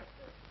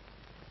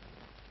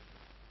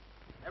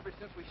 Ever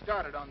since we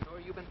started on tour,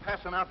 you've been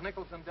passing out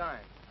nickels and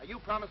dimes. Now, you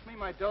promised me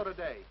my dough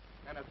today.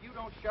 And if you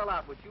don't shell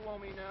out what you owe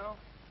me now,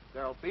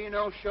 there'll be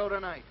no show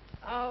tonight.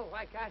 Oh,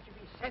 why can't you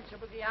be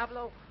sensible,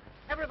 Diablo?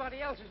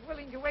 Everybody else is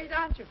willing to wait,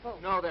 aren't you,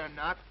 folks? No, they're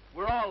not.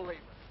 We're all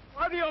leaving.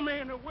 What do you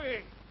mean,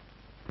 we?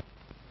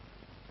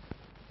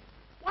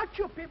 What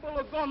you people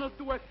are gonna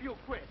do if you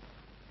quit?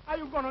 Are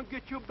you gonna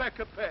get your back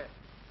pay?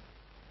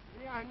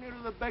 Me, I need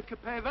the back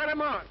pay very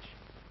much.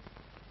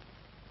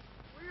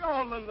 We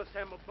all in the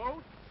same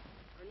boat.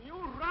 And you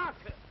rock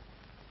it.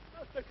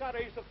 Mr. Carter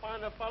is a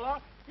fine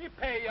fella. He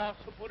pay us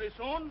pretty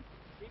soon.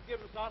 He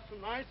gives us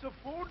nicer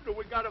food.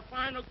 We got a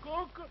finer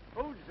cook.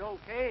 Food's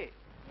okay.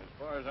 As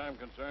far as I'm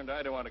concerned,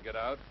 I don't want to get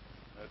out.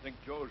 I think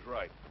Joe's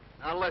right.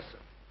 Now, listen.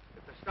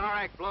 If the star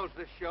act blows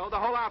this show, the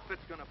whole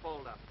outfit's gonna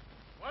fold up.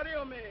 What do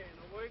you mean?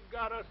 We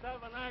got us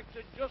have an act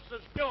just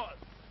as good.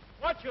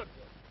 What you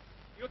do?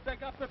 You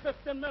take up for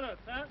 15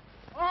 minutes, huh?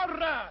 All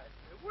right.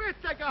 We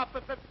take up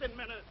for 15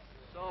 minutes.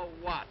 So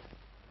what?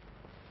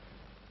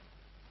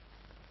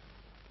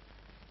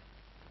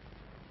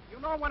 You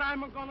know what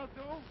I'm gonna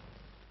do?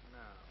 No.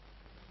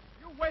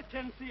 You wait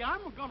and see.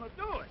 I'm gonna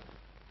do it.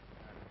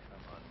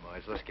 Come on,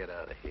 boys. Let's get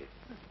out of here.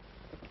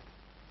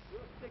 You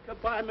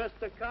stick by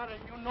Mr. Carter,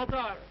 you know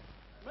that.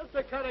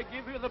 Mr. Carter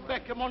give you the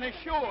back money,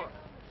 sure.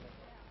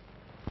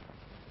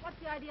 What's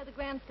the idea of the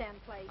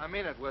grandstand place? I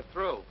mean it. We're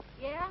through.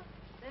 Yeah?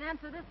 Then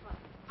answer this one.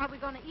 How are we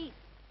going to eat?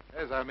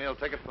 There's our meal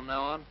ticket from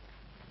now on.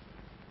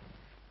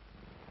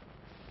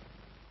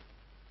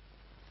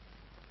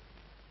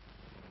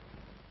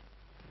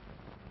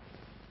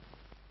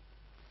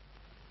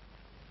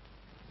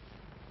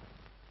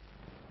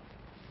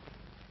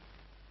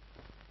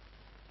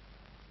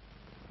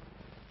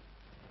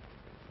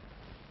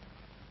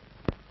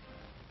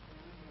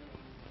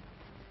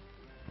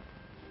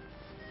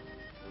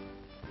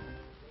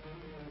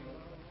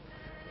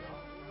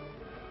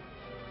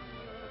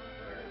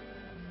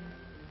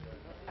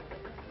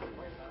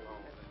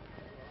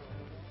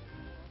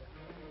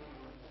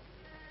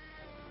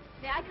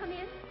 I come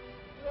in?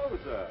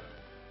 Rosa.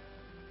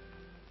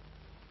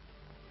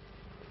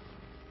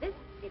 This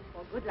is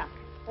for good luck.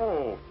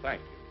 Oh, thank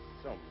you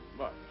so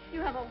much.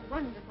 You have a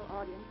wonderful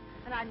audience,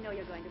 and I know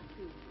you're going to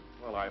succeed.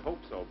 Well, I hope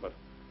so, but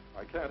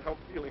I can't help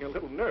feeling a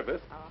little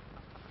nervous.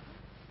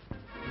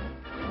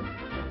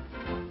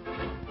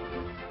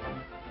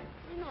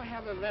 We don't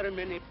have very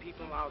many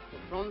people out the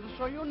front,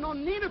 so you no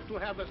need to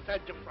have a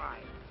stage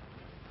fright.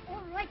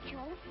 All right, Joe,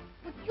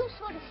 but you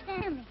sort of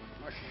stand me.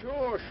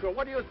 Sure.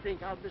 What do you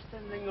think? I'll be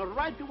standing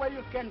right where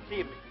you can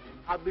see me.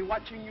 I'll be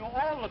watching you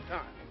all the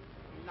time.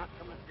 I'm not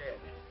coming dead.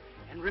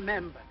 And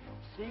remember,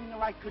 sing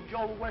like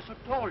Joe Wessel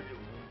told you.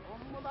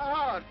 From the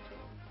heart.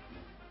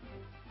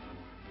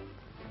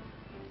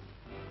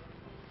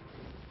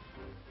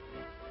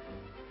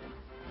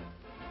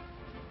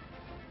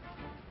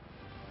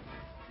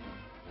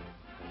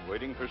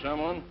 Waiting for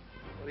someone?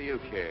 What do you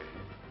care?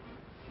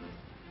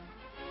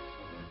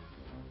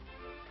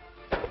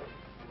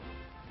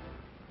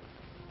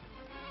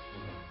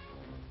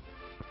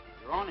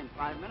 You're on in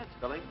 5 minutes,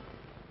 Billy.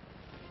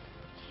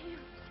 Gee,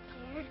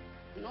 I'm scared.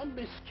 Don't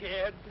be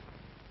scared.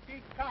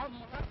 Be calm.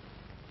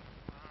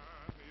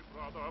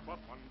 Brother, but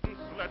one piece,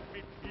 let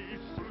me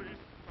peacefully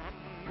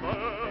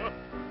slumber.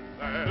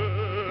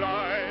 There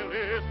I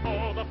list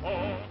all the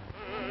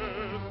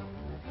forces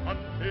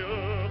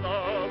until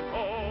the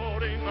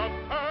roaring of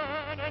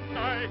cannon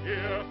I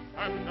hear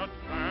and the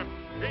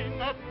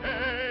tramping of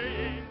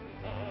paying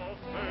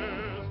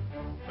horses.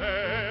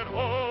 Then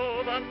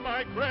over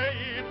my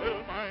grave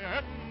will my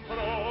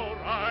emperor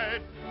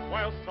ride,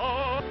 while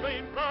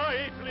softly,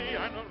 brightly,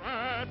 and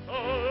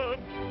rattled,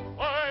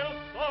 while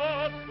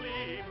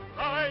softly,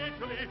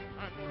 brightly,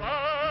 and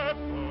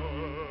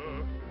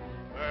rattled.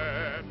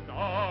 Then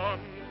on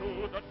to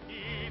the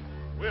teeth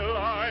will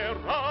I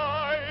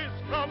rise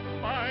from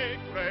my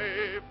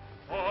grave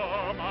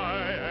for my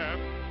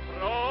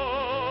emperor,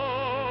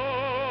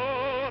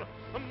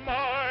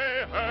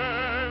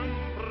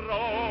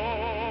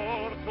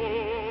 to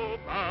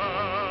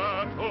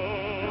battle.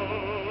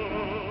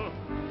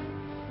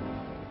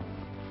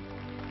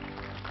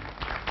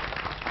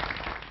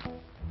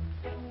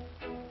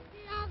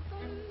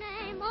 L'avonne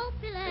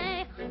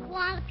mobile,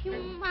 qual più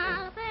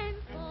mal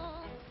vento,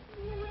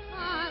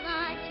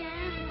 muta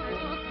cento,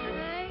 e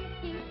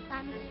il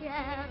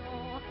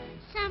pensiero,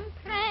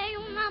 sempre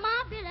un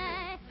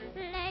amabile,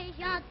 lei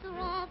già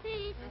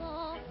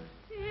troviso,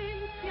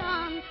 in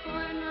pianto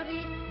in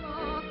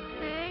ritmo,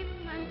 e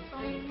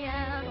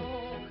menzognero.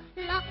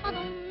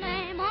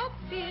 L'avonne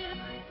mobile,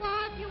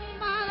 qual più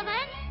mal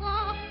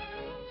vento,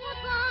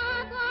 muta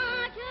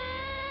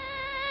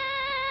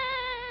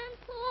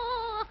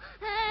cento,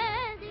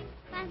 ed il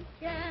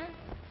pensiero,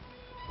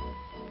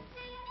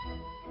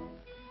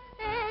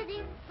 ed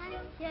il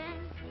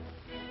pensiero.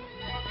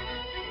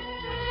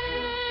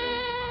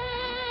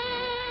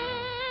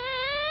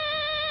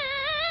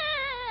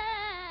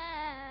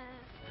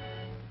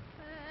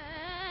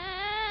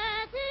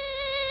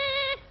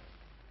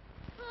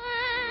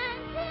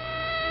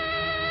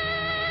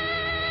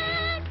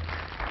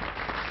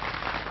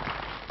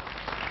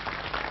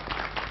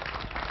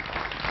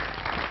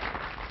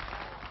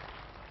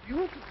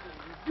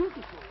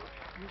 Beautiful.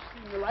 You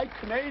sing like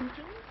an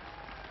angel.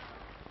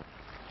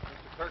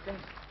 Mr.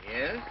 Perkins?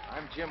 Yes?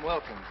 I'm Jim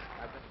Wilkins.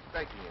 I've been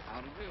expecting you.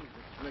 I'm Bill.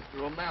 This is Mr.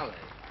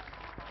 O'Malley.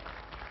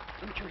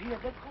 Don't you hear?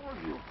 They call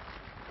you.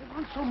 They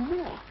want some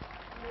more.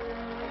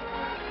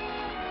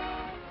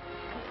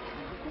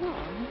 Go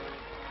on.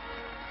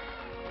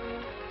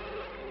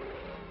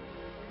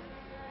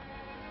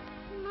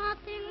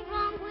 Nothing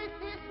wrong with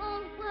this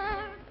old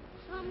world.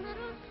 Some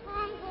little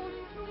song goes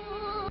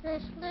through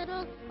this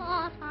little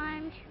thought,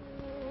 I'm sure.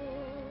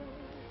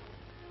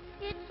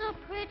 It's a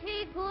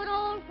pretty good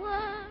old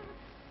world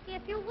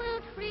if you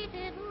will treat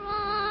it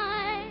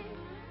right.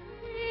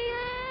 Yes,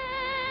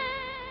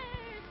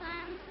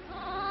 and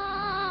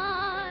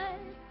sigh.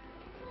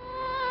 Come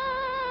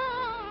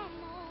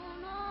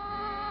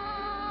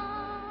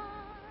on,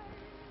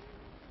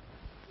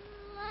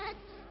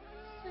 let's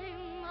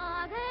sing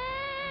again.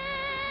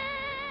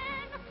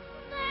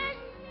 There's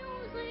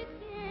music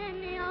in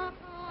your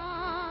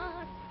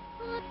heart,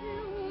 but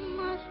you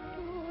must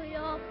do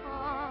your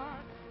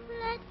part.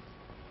 Let's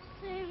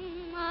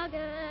sing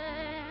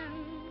again.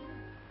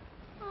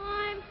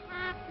 I'm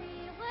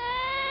happy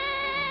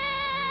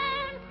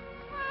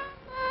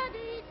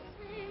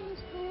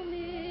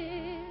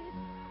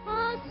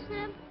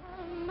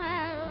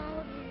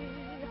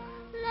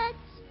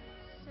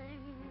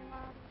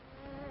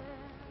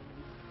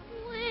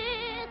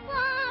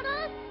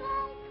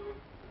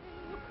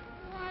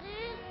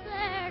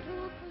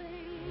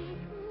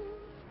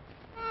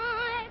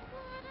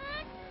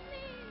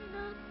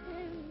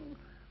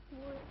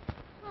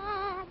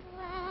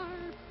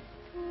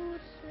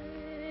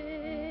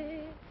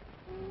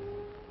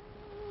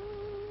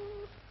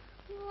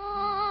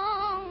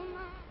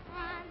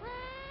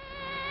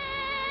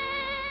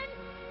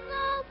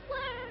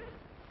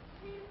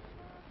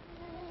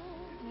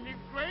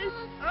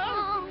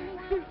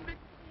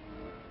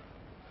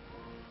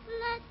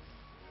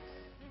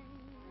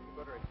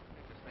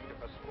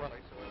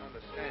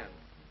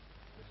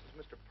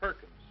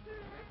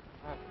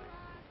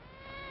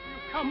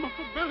come,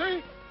 Uncle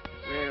Billy?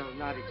 Well,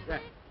 not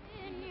exactly.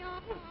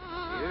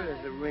 Here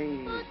is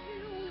arranged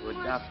to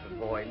adopt the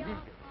boy legally.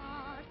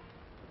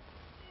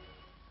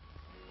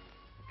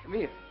 Come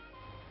here.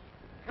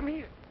 Come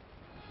here.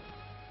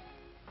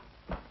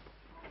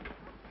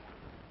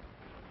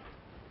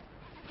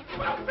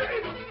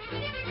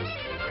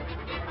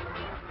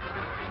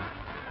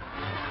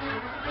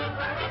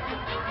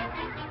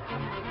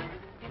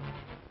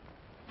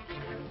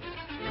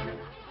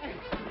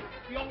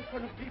 The old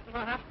kind of people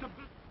I have to...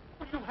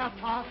 You have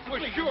heart. Well,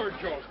 sure,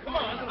 George. Come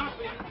on.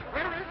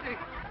 Where is he?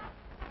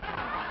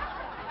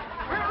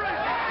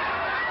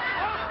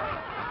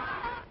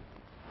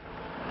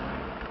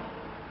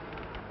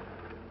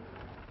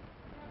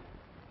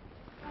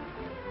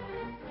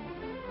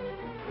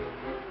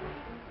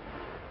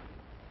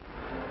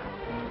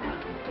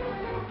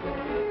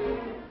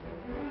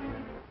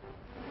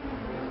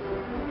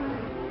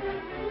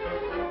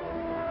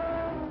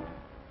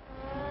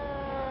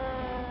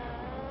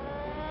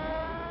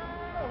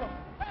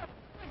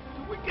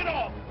 Get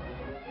off!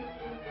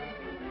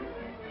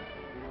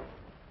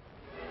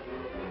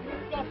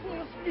 Go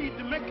full speed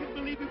to make you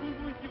believe it was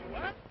with you,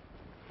 huh?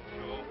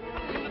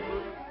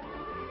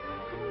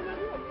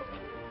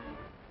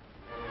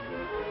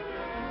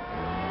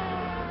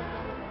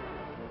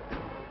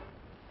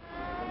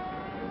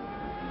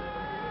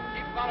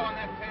 Keep following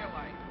that tail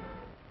light.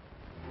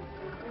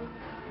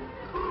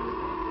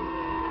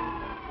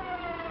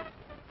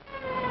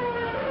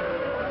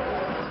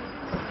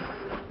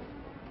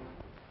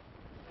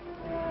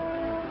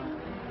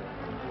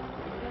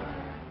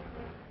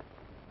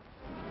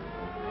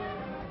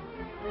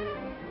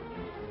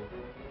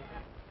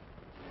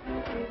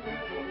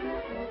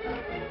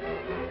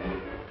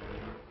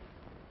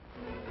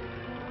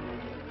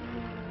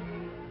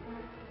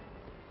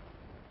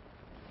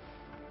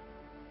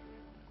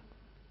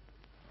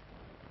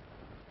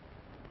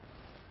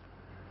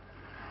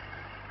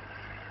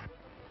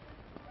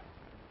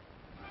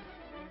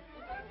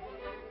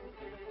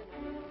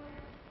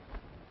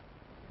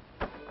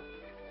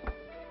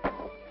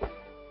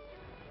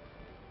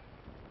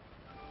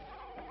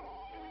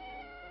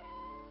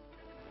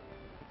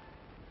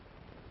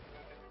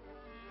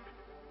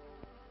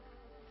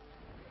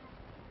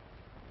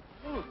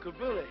 Uncle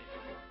Billy.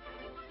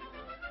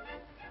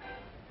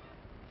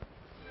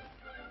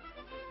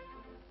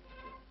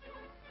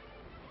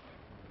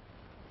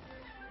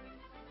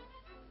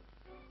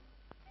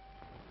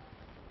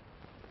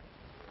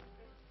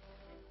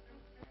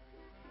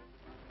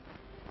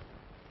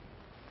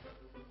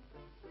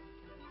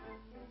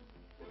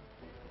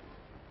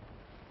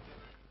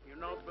 You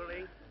know,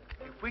 Billy,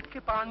 if we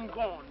keep on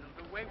going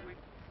the way we...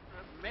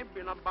 maybe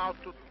in about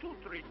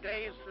 2-3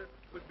 days,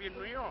 we'll be in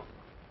New York.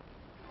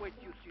 Wait,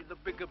 you see the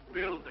bigger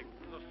building,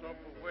 the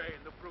subway,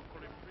 the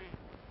Brooklyn Bridge.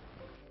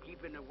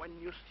 Even when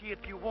you see it,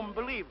 you won't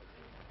believe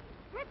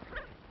it.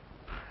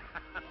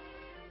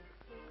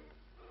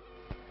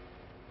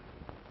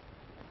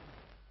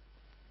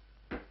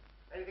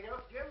 Anything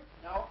else, Jim?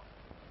 No.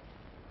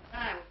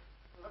 Sam,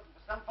 we're looking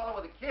for some fellow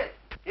with a kid.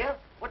 Yeah?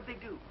 What'd they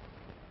do?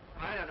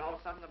 I don't know.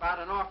 Something about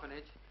an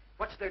orphanage.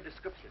 What's their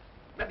description?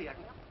 Maybe I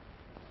can help.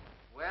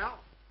 Well,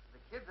 the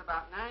kid's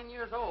about 9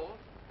 years old.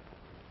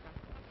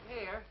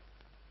 Hair.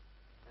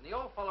 And the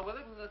old fellow with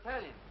it is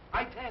Italian.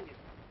 Italian.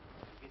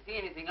 If you see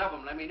anything of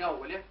him, let me know,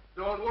 will you?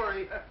 Don't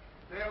worry.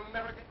 They'll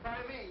never get by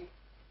me.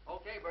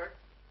 Okay, Bert.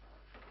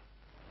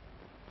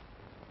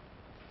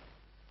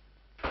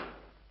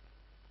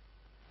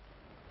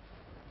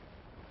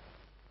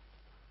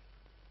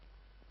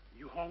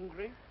 You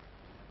hungry?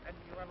 And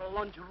you have a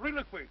lunch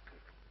really quick.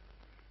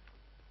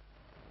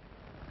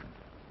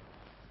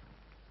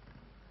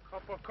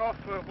 Cup of coffee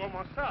for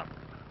myself.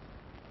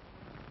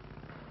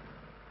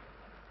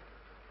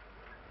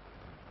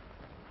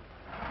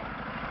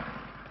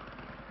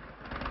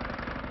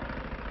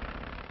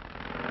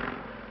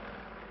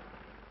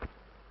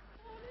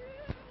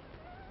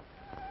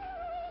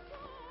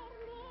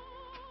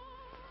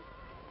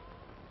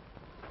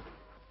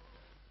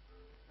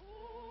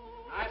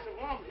 Nice and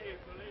warm here,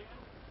 Billy.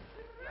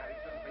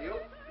 Something for you?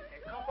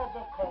 A cup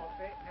of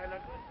coffee and a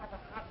glass of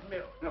hot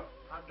milk. No.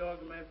 Hot dog,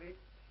 maybe.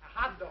 A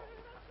hot dog.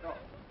 No.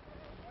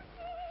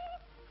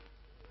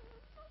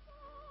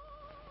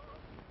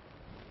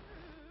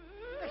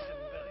 Listen,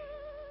 Billy.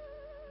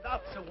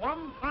 That's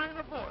one fine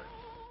voice.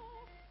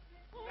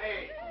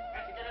 Hey,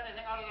 can't you get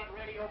anything out of that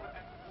radio but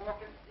that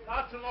squawking?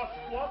 That's not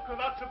squawk,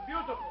 that's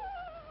beautiful.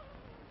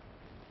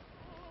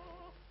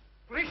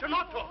 Please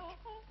not touch.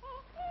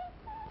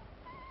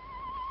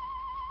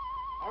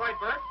 All right,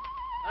 Bert.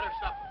 Let her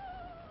stop.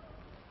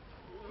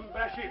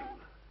 Bashir.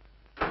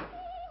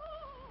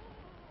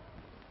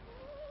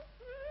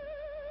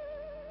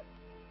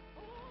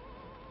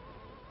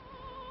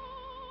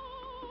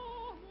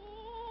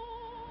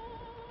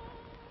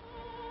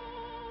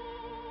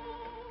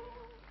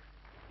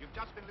 You've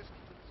just been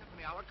listening to the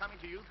Symphony Hour coming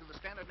to you through the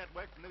Standard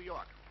Network from New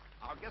York.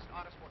 Our guest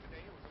artist for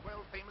today was the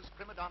world-famous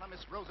prima donna,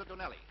 Miss Rosa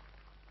Donnelly.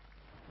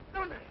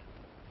 Donnelly.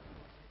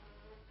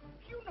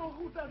 You know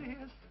who that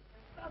is?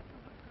 That's the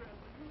girl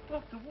you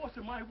talked to was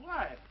my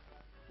wife.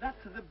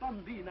 That's the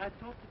bambina I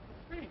talked to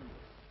Breen.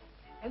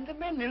 And the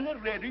man in the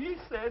red, he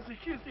says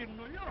she's in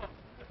New York.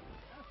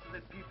 That's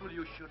the people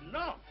you should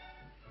know.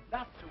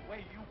 That's the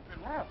way you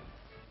belong.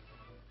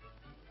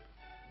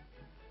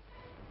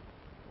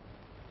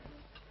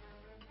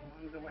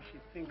 I wonder what she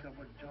think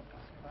about Joe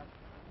Pasquale.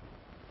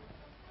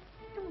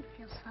 Don't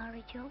feel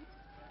sorry, Joe.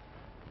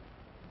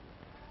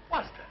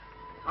 What's that?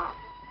 Tom.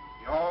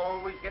 He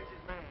always gets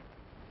his man.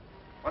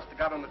 Must have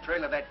got on the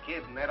trail of that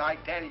kid and that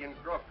Italian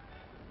crook.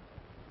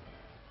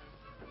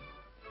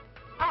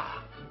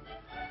 Ah!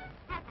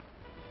 Come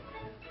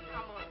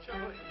on,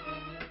 Joey.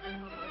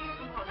 Come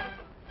on.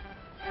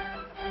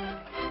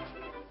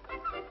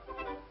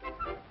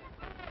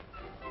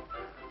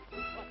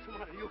 What's the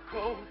matter? You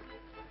cold?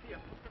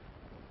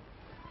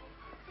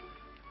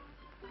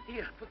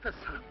 Here, put this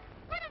on.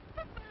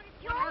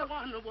 I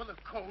want with a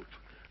coat.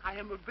 I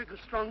am a bigger,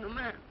 stronger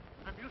man.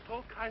 I'm used to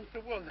all kinds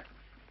of weather.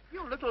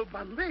 You little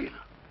bambino.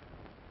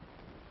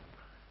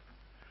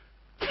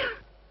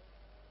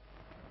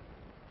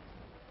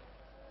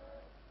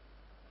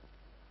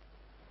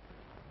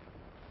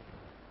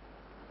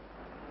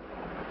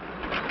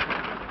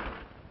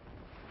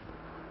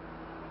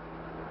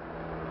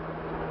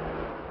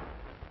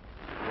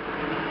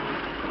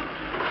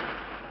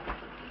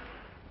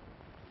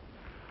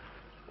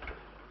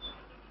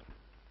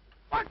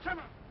 What's the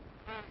matter?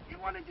 You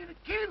wanted to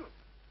kill?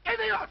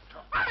 Idiot!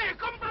 Hey,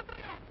 come back!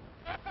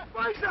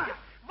 Why is that?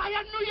 Vai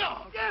a New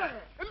York! Yeah!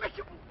 And make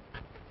you...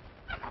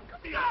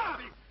 Come here!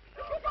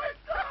 Oh, my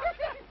God!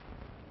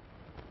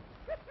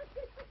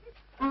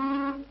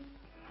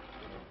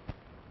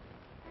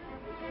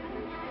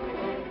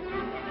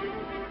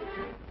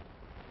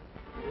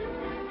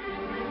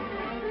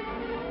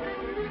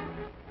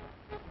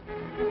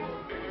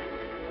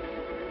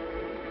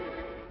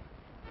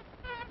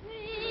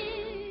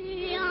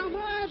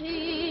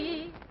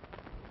 Marie,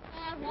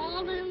 they're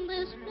all in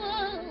this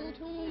world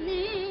to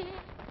me.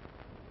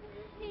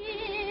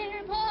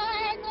 Here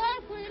by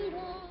the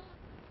window,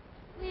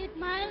 with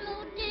my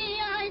melody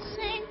I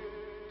sing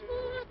to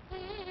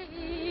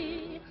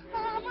thee.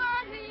 Oh,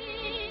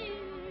 Marie,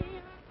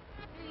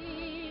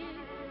 Marie,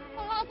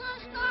 all the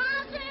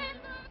stars in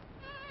the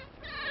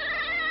sky.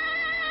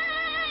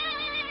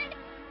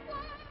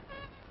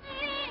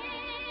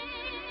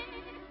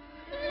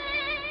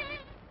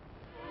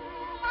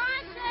 My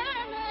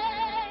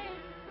serenade.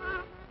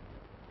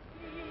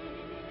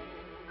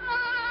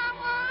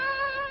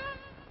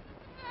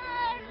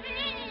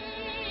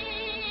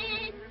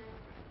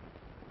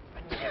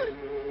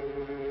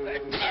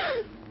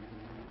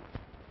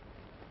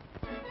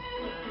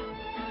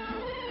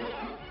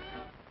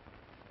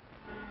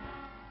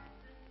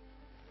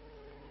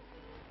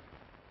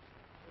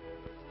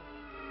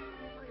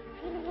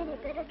 Feeling any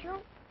better, Joe?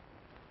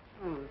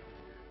 Hmm.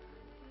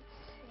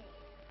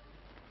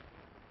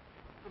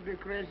 I'll be a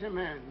crazy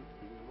man.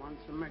 He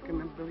wants to make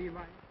him believe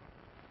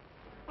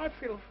I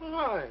feel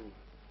fine.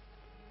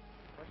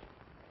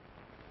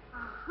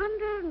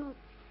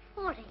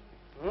 140.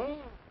 Oh,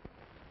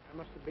 I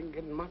must have been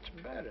getting much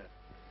better.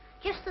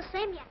 Just the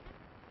same, yeah.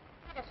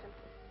 Medicine.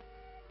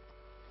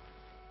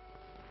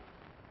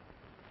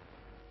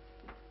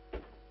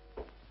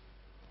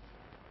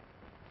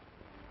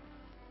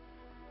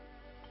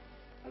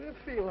 How do you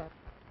feel,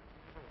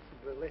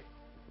 Billy?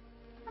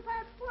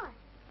 About what?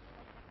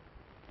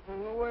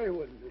 Run away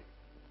with me.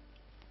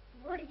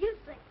 What do you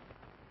think?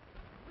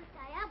 With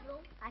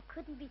Diablo, I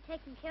couldn't be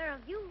taking care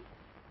of you.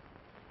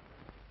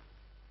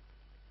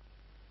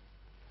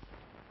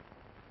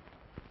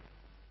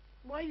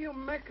 Why you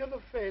making a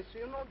face?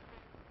 You know.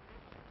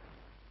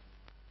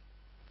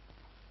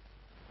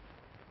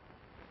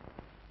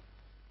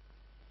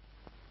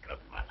 Good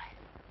money.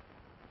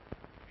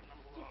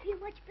 Do you feel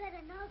much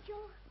better now,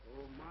 Joe?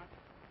 Oh, my.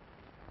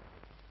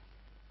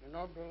 You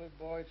know, Billy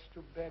Boy, it's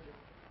too bad it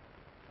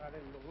got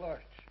in the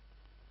lurch.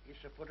 He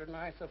should put a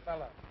nicer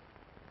fella.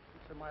 He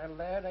said, my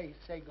lad, he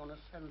say, gonna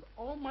send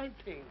all my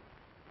team.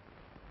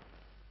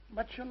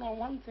 But you know,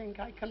 one thing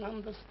I can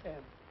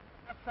understand.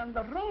 My friend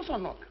the Rosa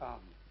no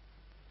come.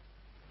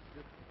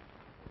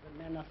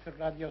 The man at the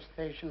radio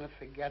station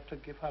forget to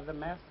give her the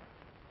message.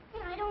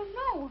 I don't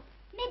know.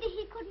 Maybe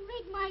he couldn't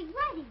read my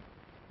writing.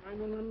 I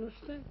don't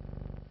understand.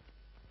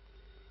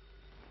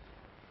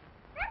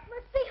 That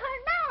must be her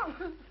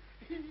now.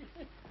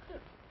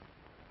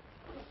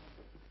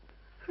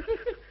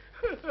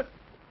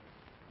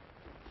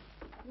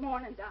 Good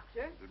morning,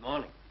 Doctor. Good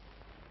morning.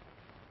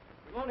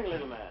 Good morning,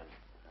 little man.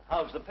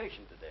 How's the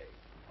patient today?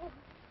 Oh,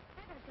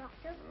 better,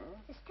 Doctor.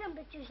 His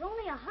temperature's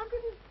only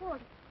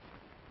 140.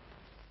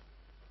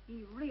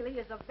 He really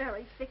is a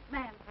very sick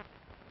man.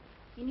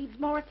 He needs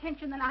more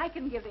attention than I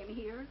can give him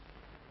here.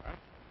 Huh?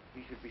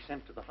 He should be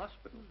sent to the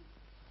hospital.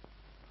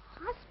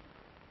 Hospital?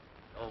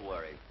 Don't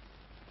worry.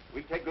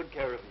 We'll take good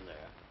care of him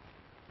there.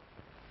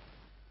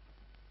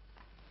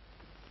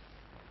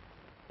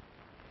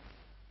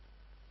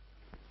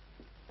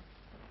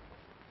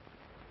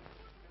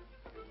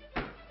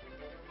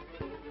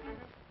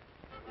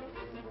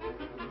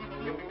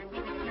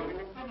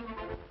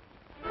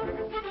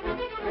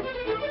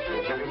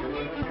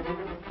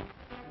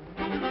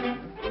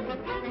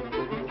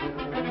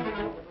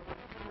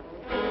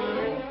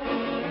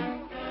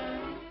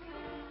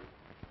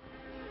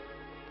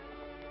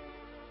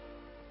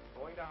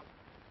 madame.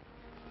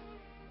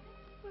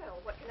 Well,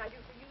 what can I do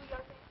for you, young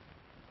man?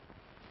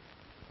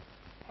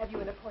 Have you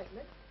an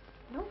appointment?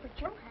 No, but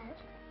Joe has.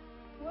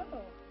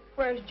 Well,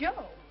 where's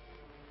Joe?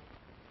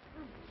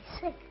 He's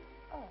sick.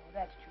 Oh,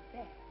 that's too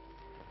bad.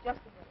 Just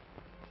a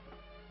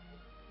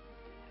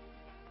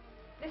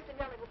minute. Mr.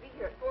 Nellie will be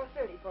here at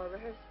 4:30 for a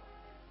rehearsal.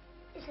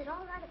 Is it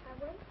all right if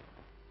I wait?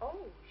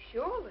 Oh,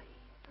 surely.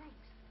 Thanks.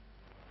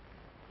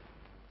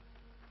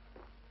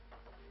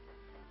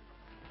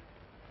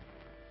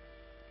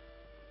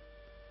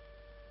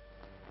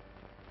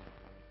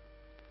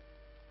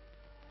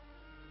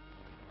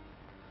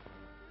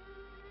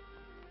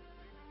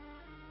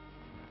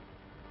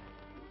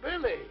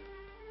 Billy!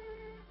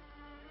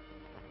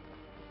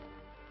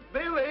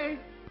 Billy!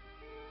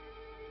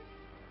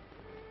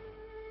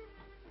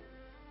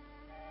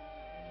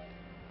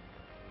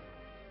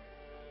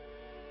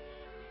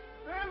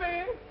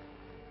 Billy!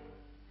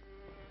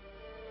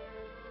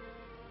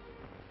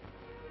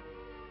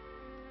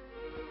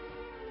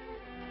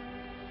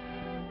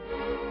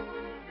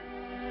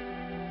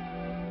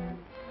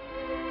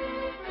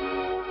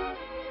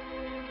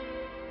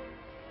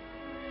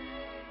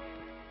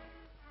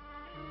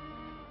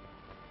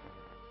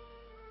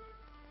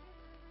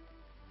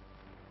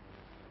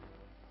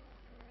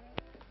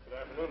 Good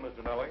afternoon,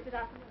 Mr. Nellie. Good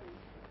afternoon.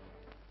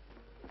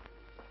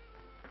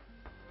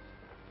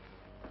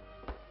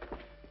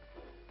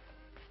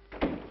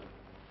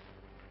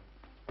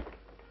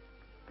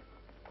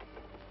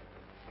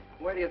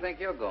 Where do you think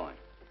you're going?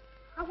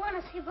 I want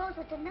to see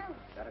Rosa Danelli.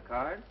 Got a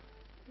card?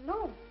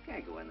 No.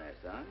 Can't go in there,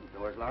 son.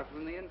 Door's locked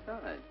from the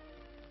inside.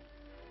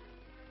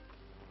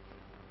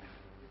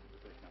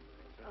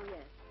 Oh,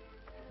 yes.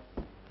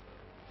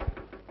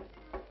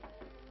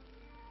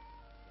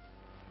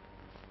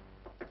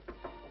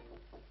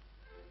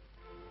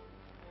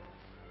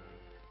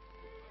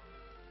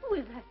 Who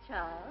is that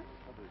child?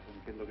 Oh, there's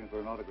some kid looking for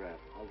an autograph.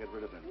 I'll get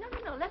rid of him.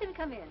 No. Let him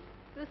come in.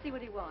 We'll see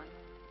what he wants.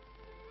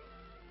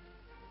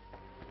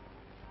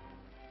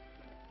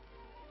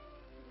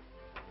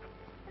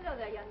 Hello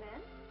there, young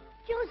man.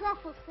 Joe's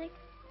awful sick.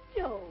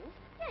 Joe?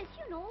 Yes,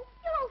 you know,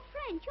 your old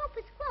friend, Joe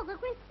Pasquale, the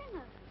great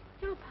singer.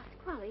 Joe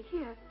Pasquale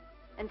here.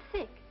 And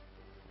sick.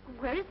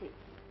 Where is he?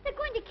 They're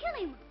going to kill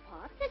him.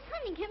 What? They're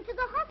sending him to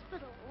the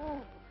hospital.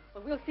 Oh,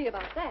 well, we'll see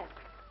about that.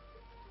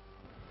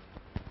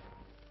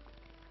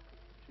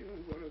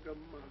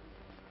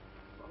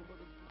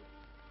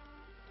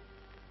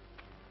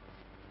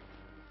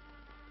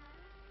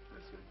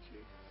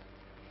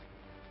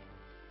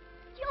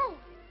 Joe!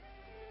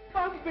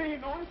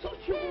 Bambino, I thought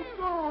you were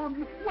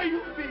gone. Where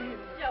you been?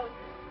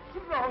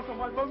 Joseph. Rosa,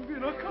 my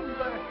bambino, come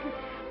back.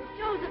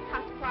 Joseph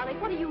Pasquale,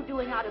 what are you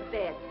doing out of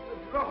bed?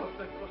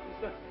 Rosa,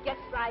 Rosa. Get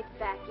right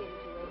back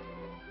into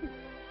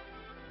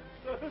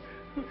it.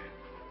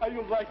 How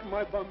you like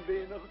my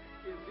bambino?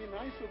 Is he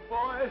nice a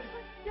boy?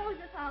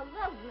 Joseph, how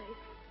lovely.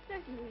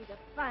 Certainly he's a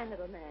fine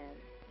little man.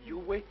 You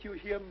wait till you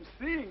hear him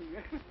sing.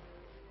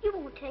 You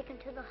won't take him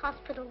to the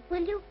hospital,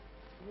 will you?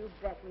 You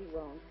bet we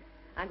won't.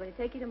 I'm going to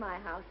take you to my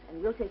house,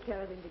 and we'll take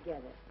care of him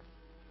together.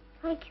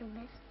 Thank you,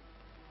 miss.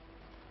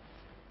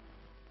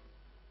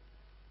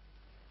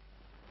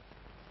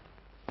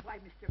 Why,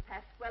 Mr.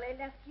 Pasquale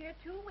left here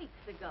 2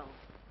 weeks ago.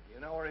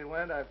 You know where he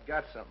went? I've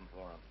got something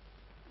for him.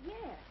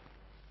 Yes.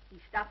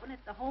 He's stopping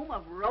at the home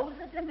of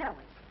Rosa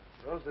Danelli.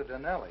 Rosa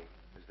Danelli.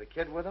 Is the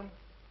kid with him?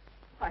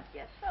 I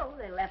guess so.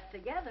 They left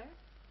together.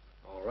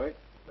 All right,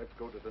 let's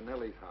go to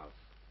Danelli's house.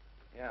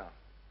 Yeah.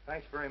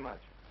 Thanks very much.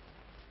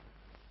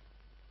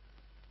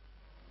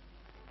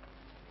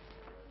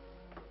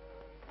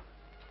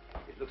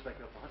 It looks like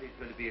our party's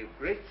going to be a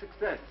great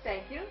success.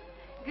 Thank you.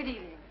 Good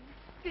evening.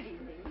 Good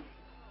evening.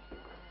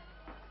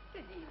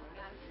 Good evening.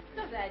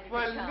 I'm so glad you could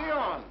Well, come.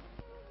 Leon!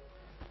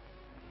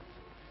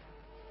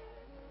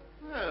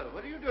 Well,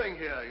 what are you doing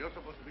here? You're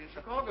supposed to be in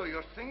Chicago.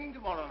 You're singing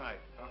tomorrow night.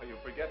 Oh, you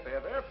forget they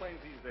have airplanes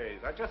these days.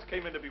 I just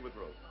came in to be with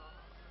Rose.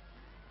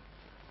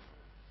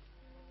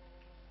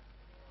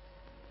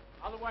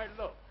 How do I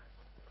look?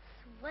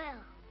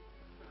 Swell.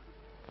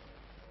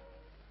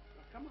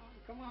 Come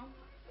on.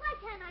 Why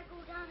can't I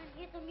go down and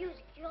hear the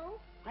music, Joe?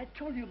 I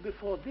told you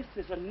before, this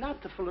is not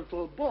for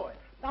little boy.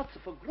 That's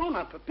for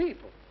grown-up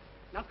people.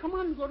 Now, come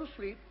on, go to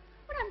sleep.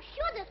 But I'm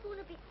sure there's going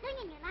to be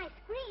singing and ice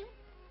cream.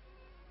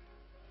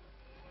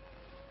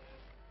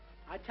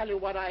 I tell you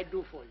what I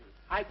do for you.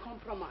 I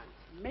compromise.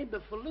 Maybe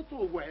for a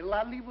little while,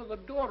 I'll leave the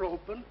door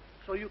open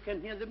so you can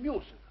hear the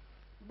music.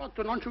 But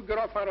don't you get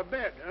off out of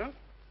bed, huh?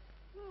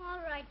 Oh,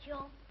 all right,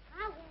 Joe.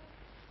 I won't.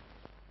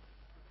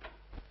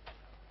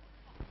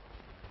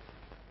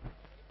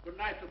 Good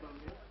night, Bambi.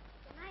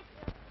 Good night,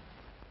 Joe.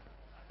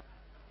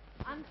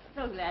 I'm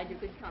so glad you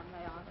could come,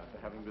 Leon. After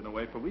having been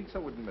away for weeks, I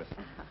wouldn't miss it.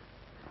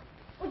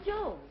 Oh,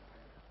 Joe.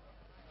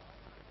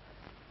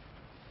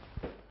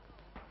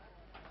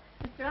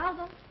 Mr.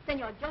 Aldo,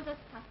 Senor Joseph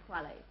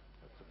Pasquale.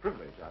 It's a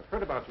privilege. I've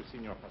heard about you,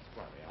 Signor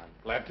Pasquale. I'm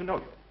glad to know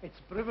you. It's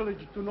a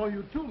privilege to know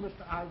you too,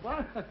 Mr.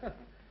 Alba.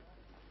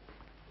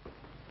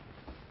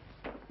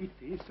 It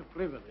is a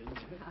privilege.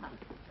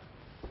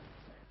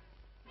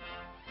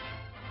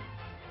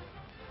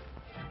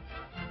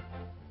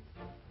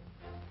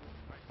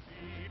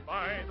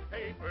 by the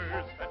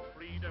papers that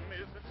freedom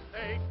is at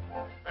stake,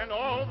 and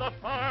all the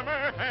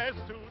farmer has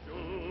to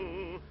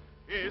do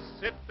is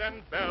sit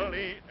and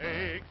belly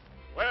ache.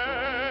 Well,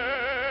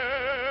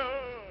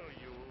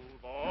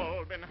 you've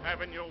all been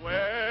having your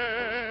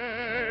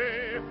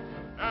way.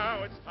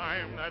 Now it's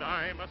time that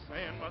I must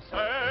say and must say,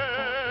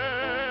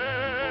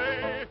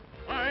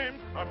 I'm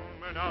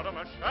coming out of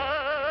my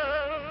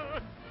shell.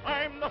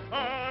 I'm the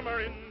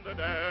farmer in the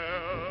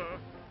dell.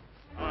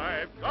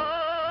 I've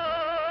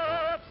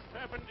got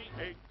 70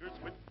 acres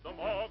with the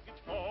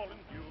mortgage falling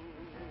due.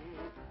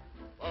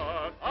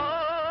 But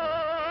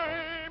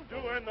I'm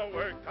doing the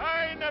work.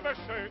 I never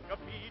shirk a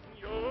feeding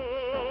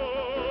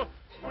you.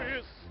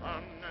 With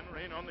sun and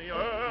rain on the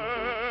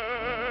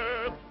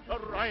earth, the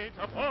right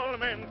of all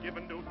men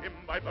given to him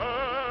by birth.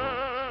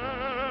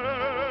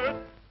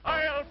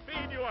 I'll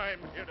feed you, I'm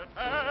here to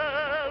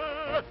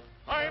tell.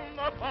 I'm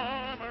the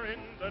farmer in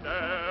the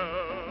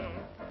dell.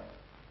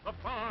 The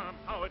farm,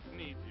 how it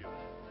needs you.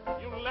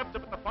 You left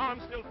it, but the farm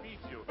still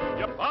feeds you.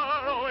 You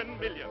borrow in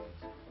millions.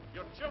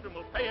 Your children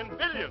will pay in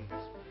billions.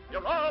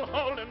 You're all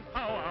holding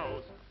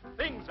powwows.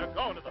 Things are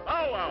going to the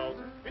bow-wows.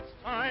 It's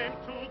time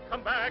to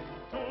come back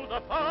to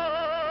the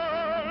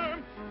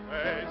farm.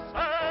 They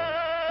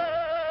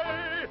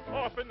say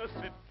off in the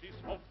city,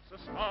 folks are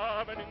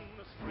starving in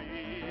the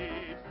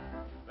street.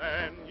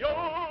 Then you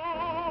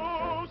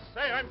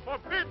say I'm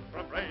forbid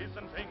from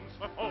raising things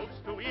for folks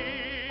to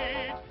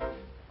eat.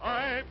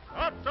 I've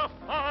got a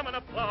farm and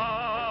a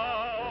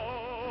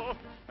plow,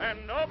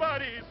 and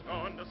nobody's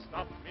going to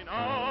stop me now.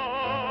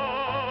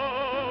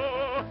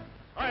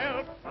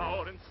 I'll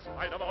plow in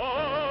spite of all.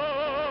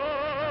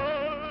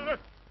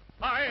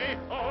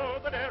 Hi-ho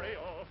the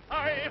dairy-o,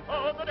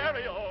 hi-ho the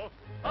dairy-o,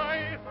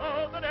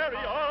 hi-ho the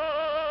dairy-o.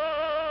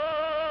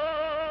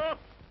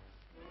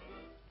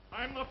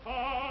 I'm the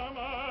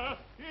farmer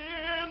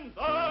in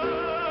the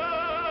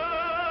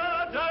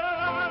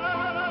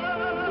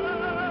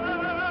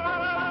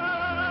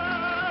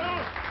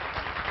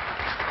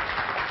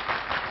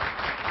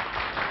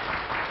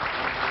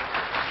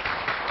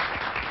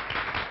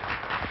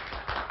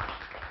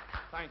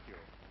Thank you.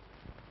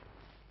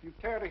 If you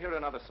care to hear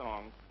another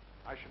song,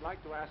 I should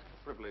like to ask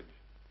the privilege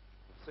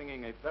of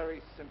singing a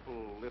very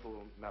simple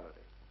little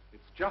melody.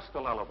 It's just a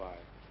lullaby,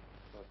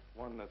 but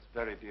one that's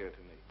very dear to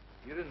me.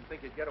 You didn't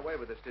think you'd get away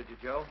with this, did you,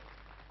 Joe?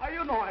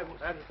 You know I was.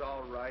 That's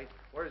all right.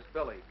 Where's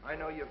Billy? I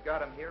know you've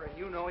got him here, and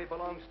you know he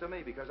belongs to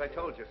me because I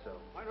told you so.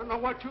 I don't know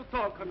what you're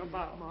talking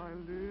about. My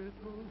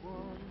little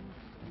one,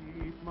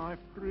 sweet, my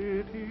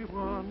pretty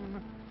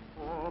one,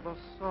 for the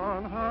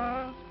sun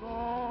has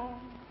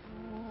gone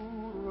to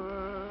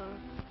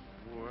rest.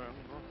 When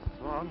the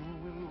sun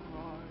will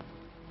rise,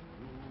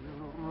 you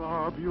will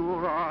rub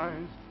your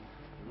eyes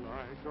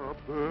like a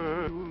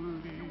bird will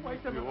leave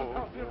Wait a minute,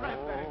 I'll be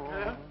right back,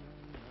 huh?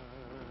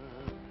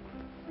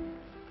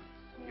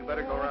 You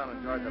better go around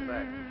and guard the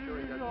back. I'm sure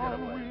he doesn't get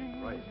away.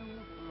 Right.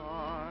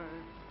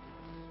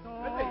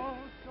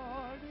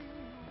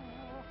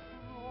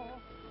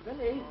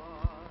 Billy.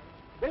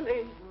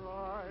 Billy.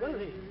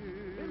 Billy.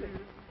 Billy.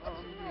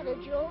 What's the matter,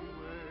 Joe?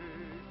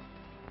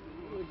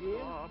 You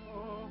here?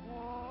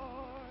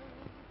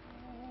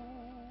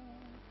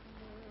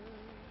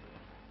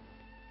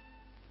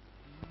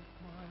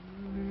 My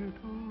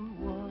little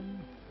one,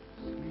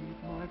 sweet,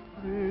 my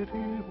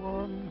pretty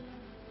one,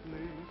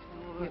 place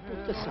your Here, put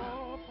this on.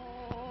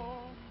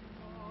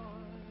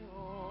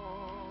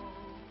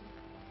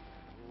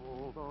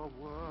 all the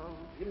world.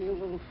 Give me a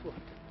little foot.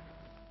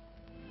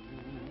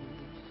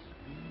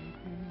 Sleep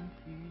in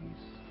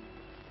peace.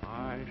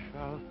 I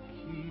shall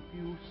keep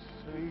you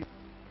safe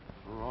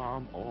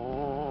from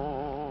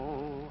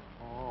all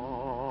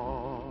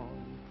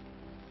harm.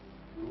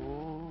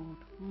 Go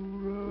to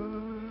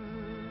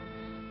rest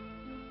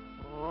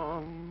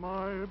on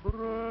my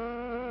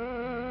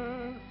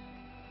breast.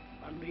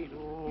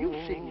 Bandito, you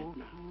sing it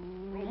now.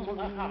 From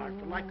the heart,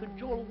 like a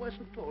Joel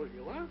Wesson told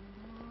you, huh?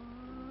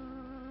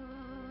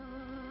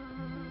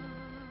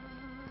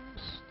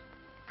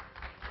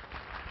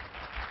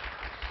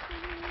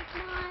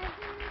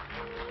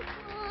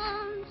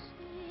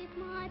 Sweet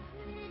my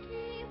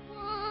pretty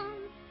one,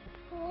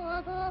 for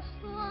the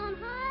sun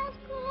has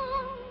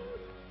gone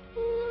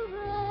to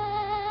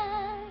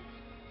rest.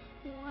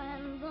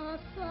 When the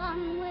sun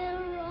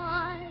will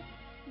rise,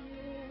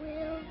 you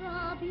will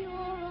rub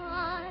your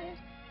eyes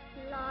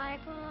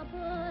like a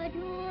bird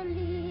you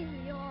leave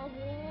your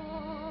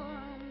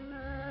warm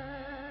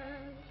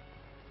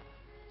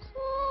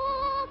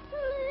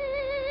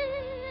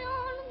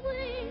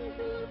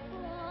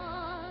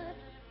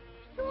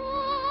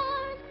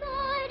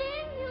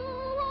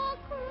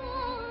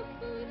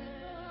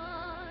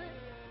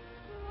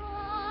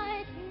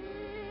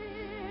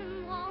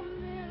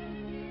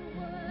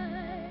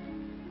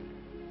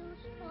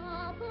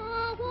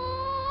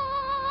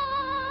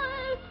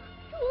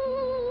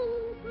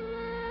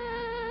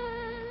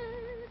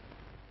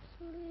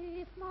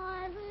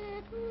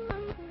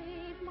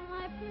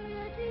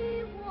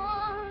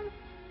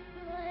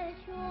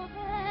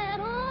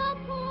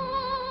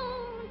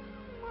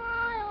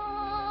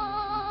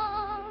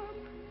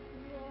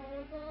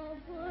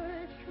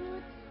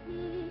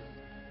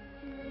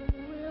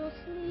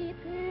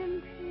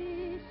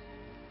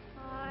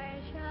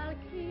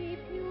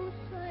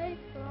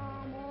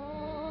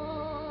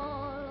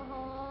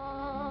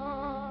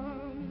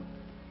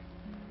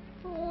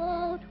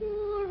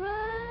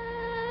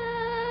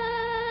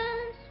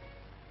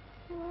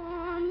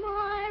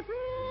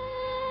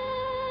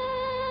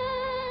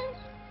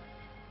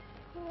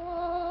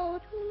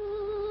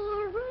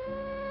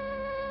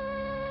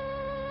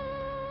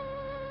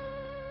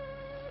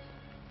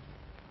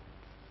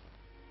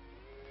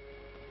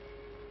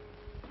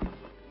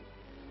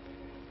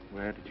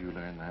Where did you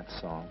learn that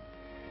song?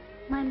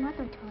 My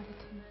mother taught it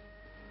to me.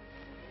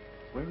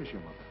 Where is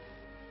your mother?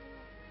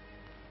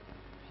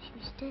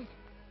 She's dead.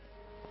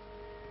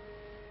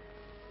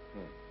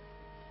 Dead.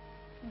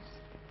 Yes.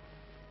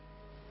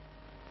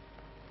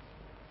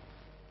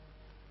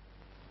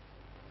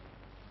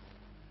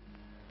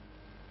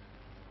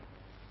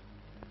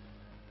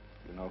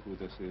 You know who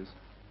this is?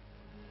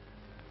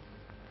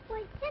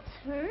 Why, that's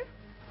her.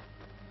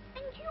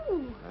 And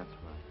you. That's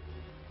right.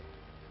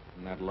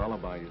 And that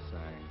lullaby you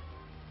sang,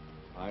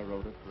 I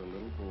wrote it for a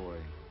little boy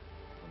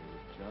when he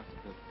was just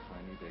a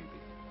tiny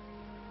baby.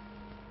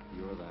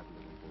 You're that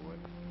little boy.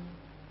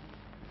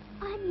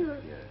 I'm your...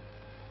 Yes.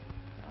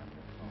 I'm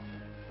your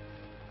father.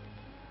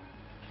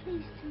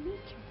 Pleased to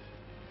meet you.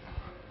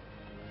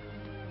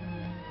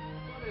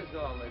 What is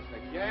all this,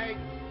 a gag?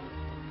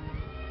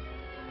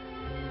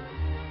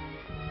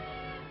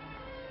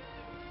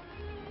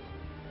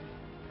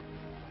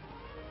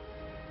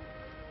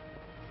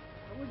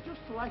 I would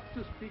just like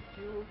to speak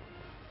to you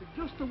for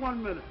just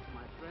 1 minute,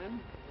 my friend.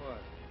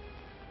 What?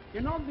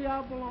 You know,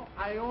 Diablo,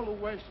 I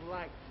always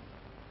liked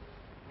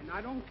you. And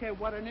I don't care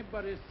what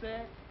anybody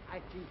says,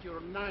 I think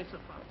you're nice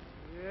about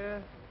it. Yeah?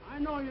 I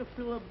know you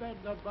feel bad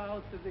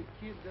about the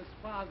kid's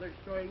father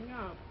showing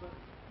up,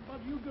 but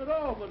you get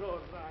over it all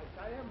right.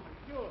 I am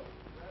sure.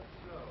 That's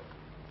so.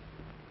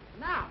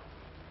 Now,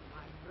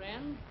 my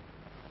friend,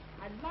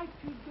 I'd like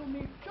you to do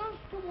me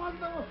just one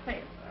little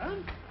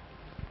favor.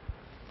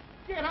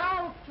 Get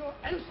out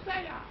and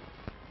stay out.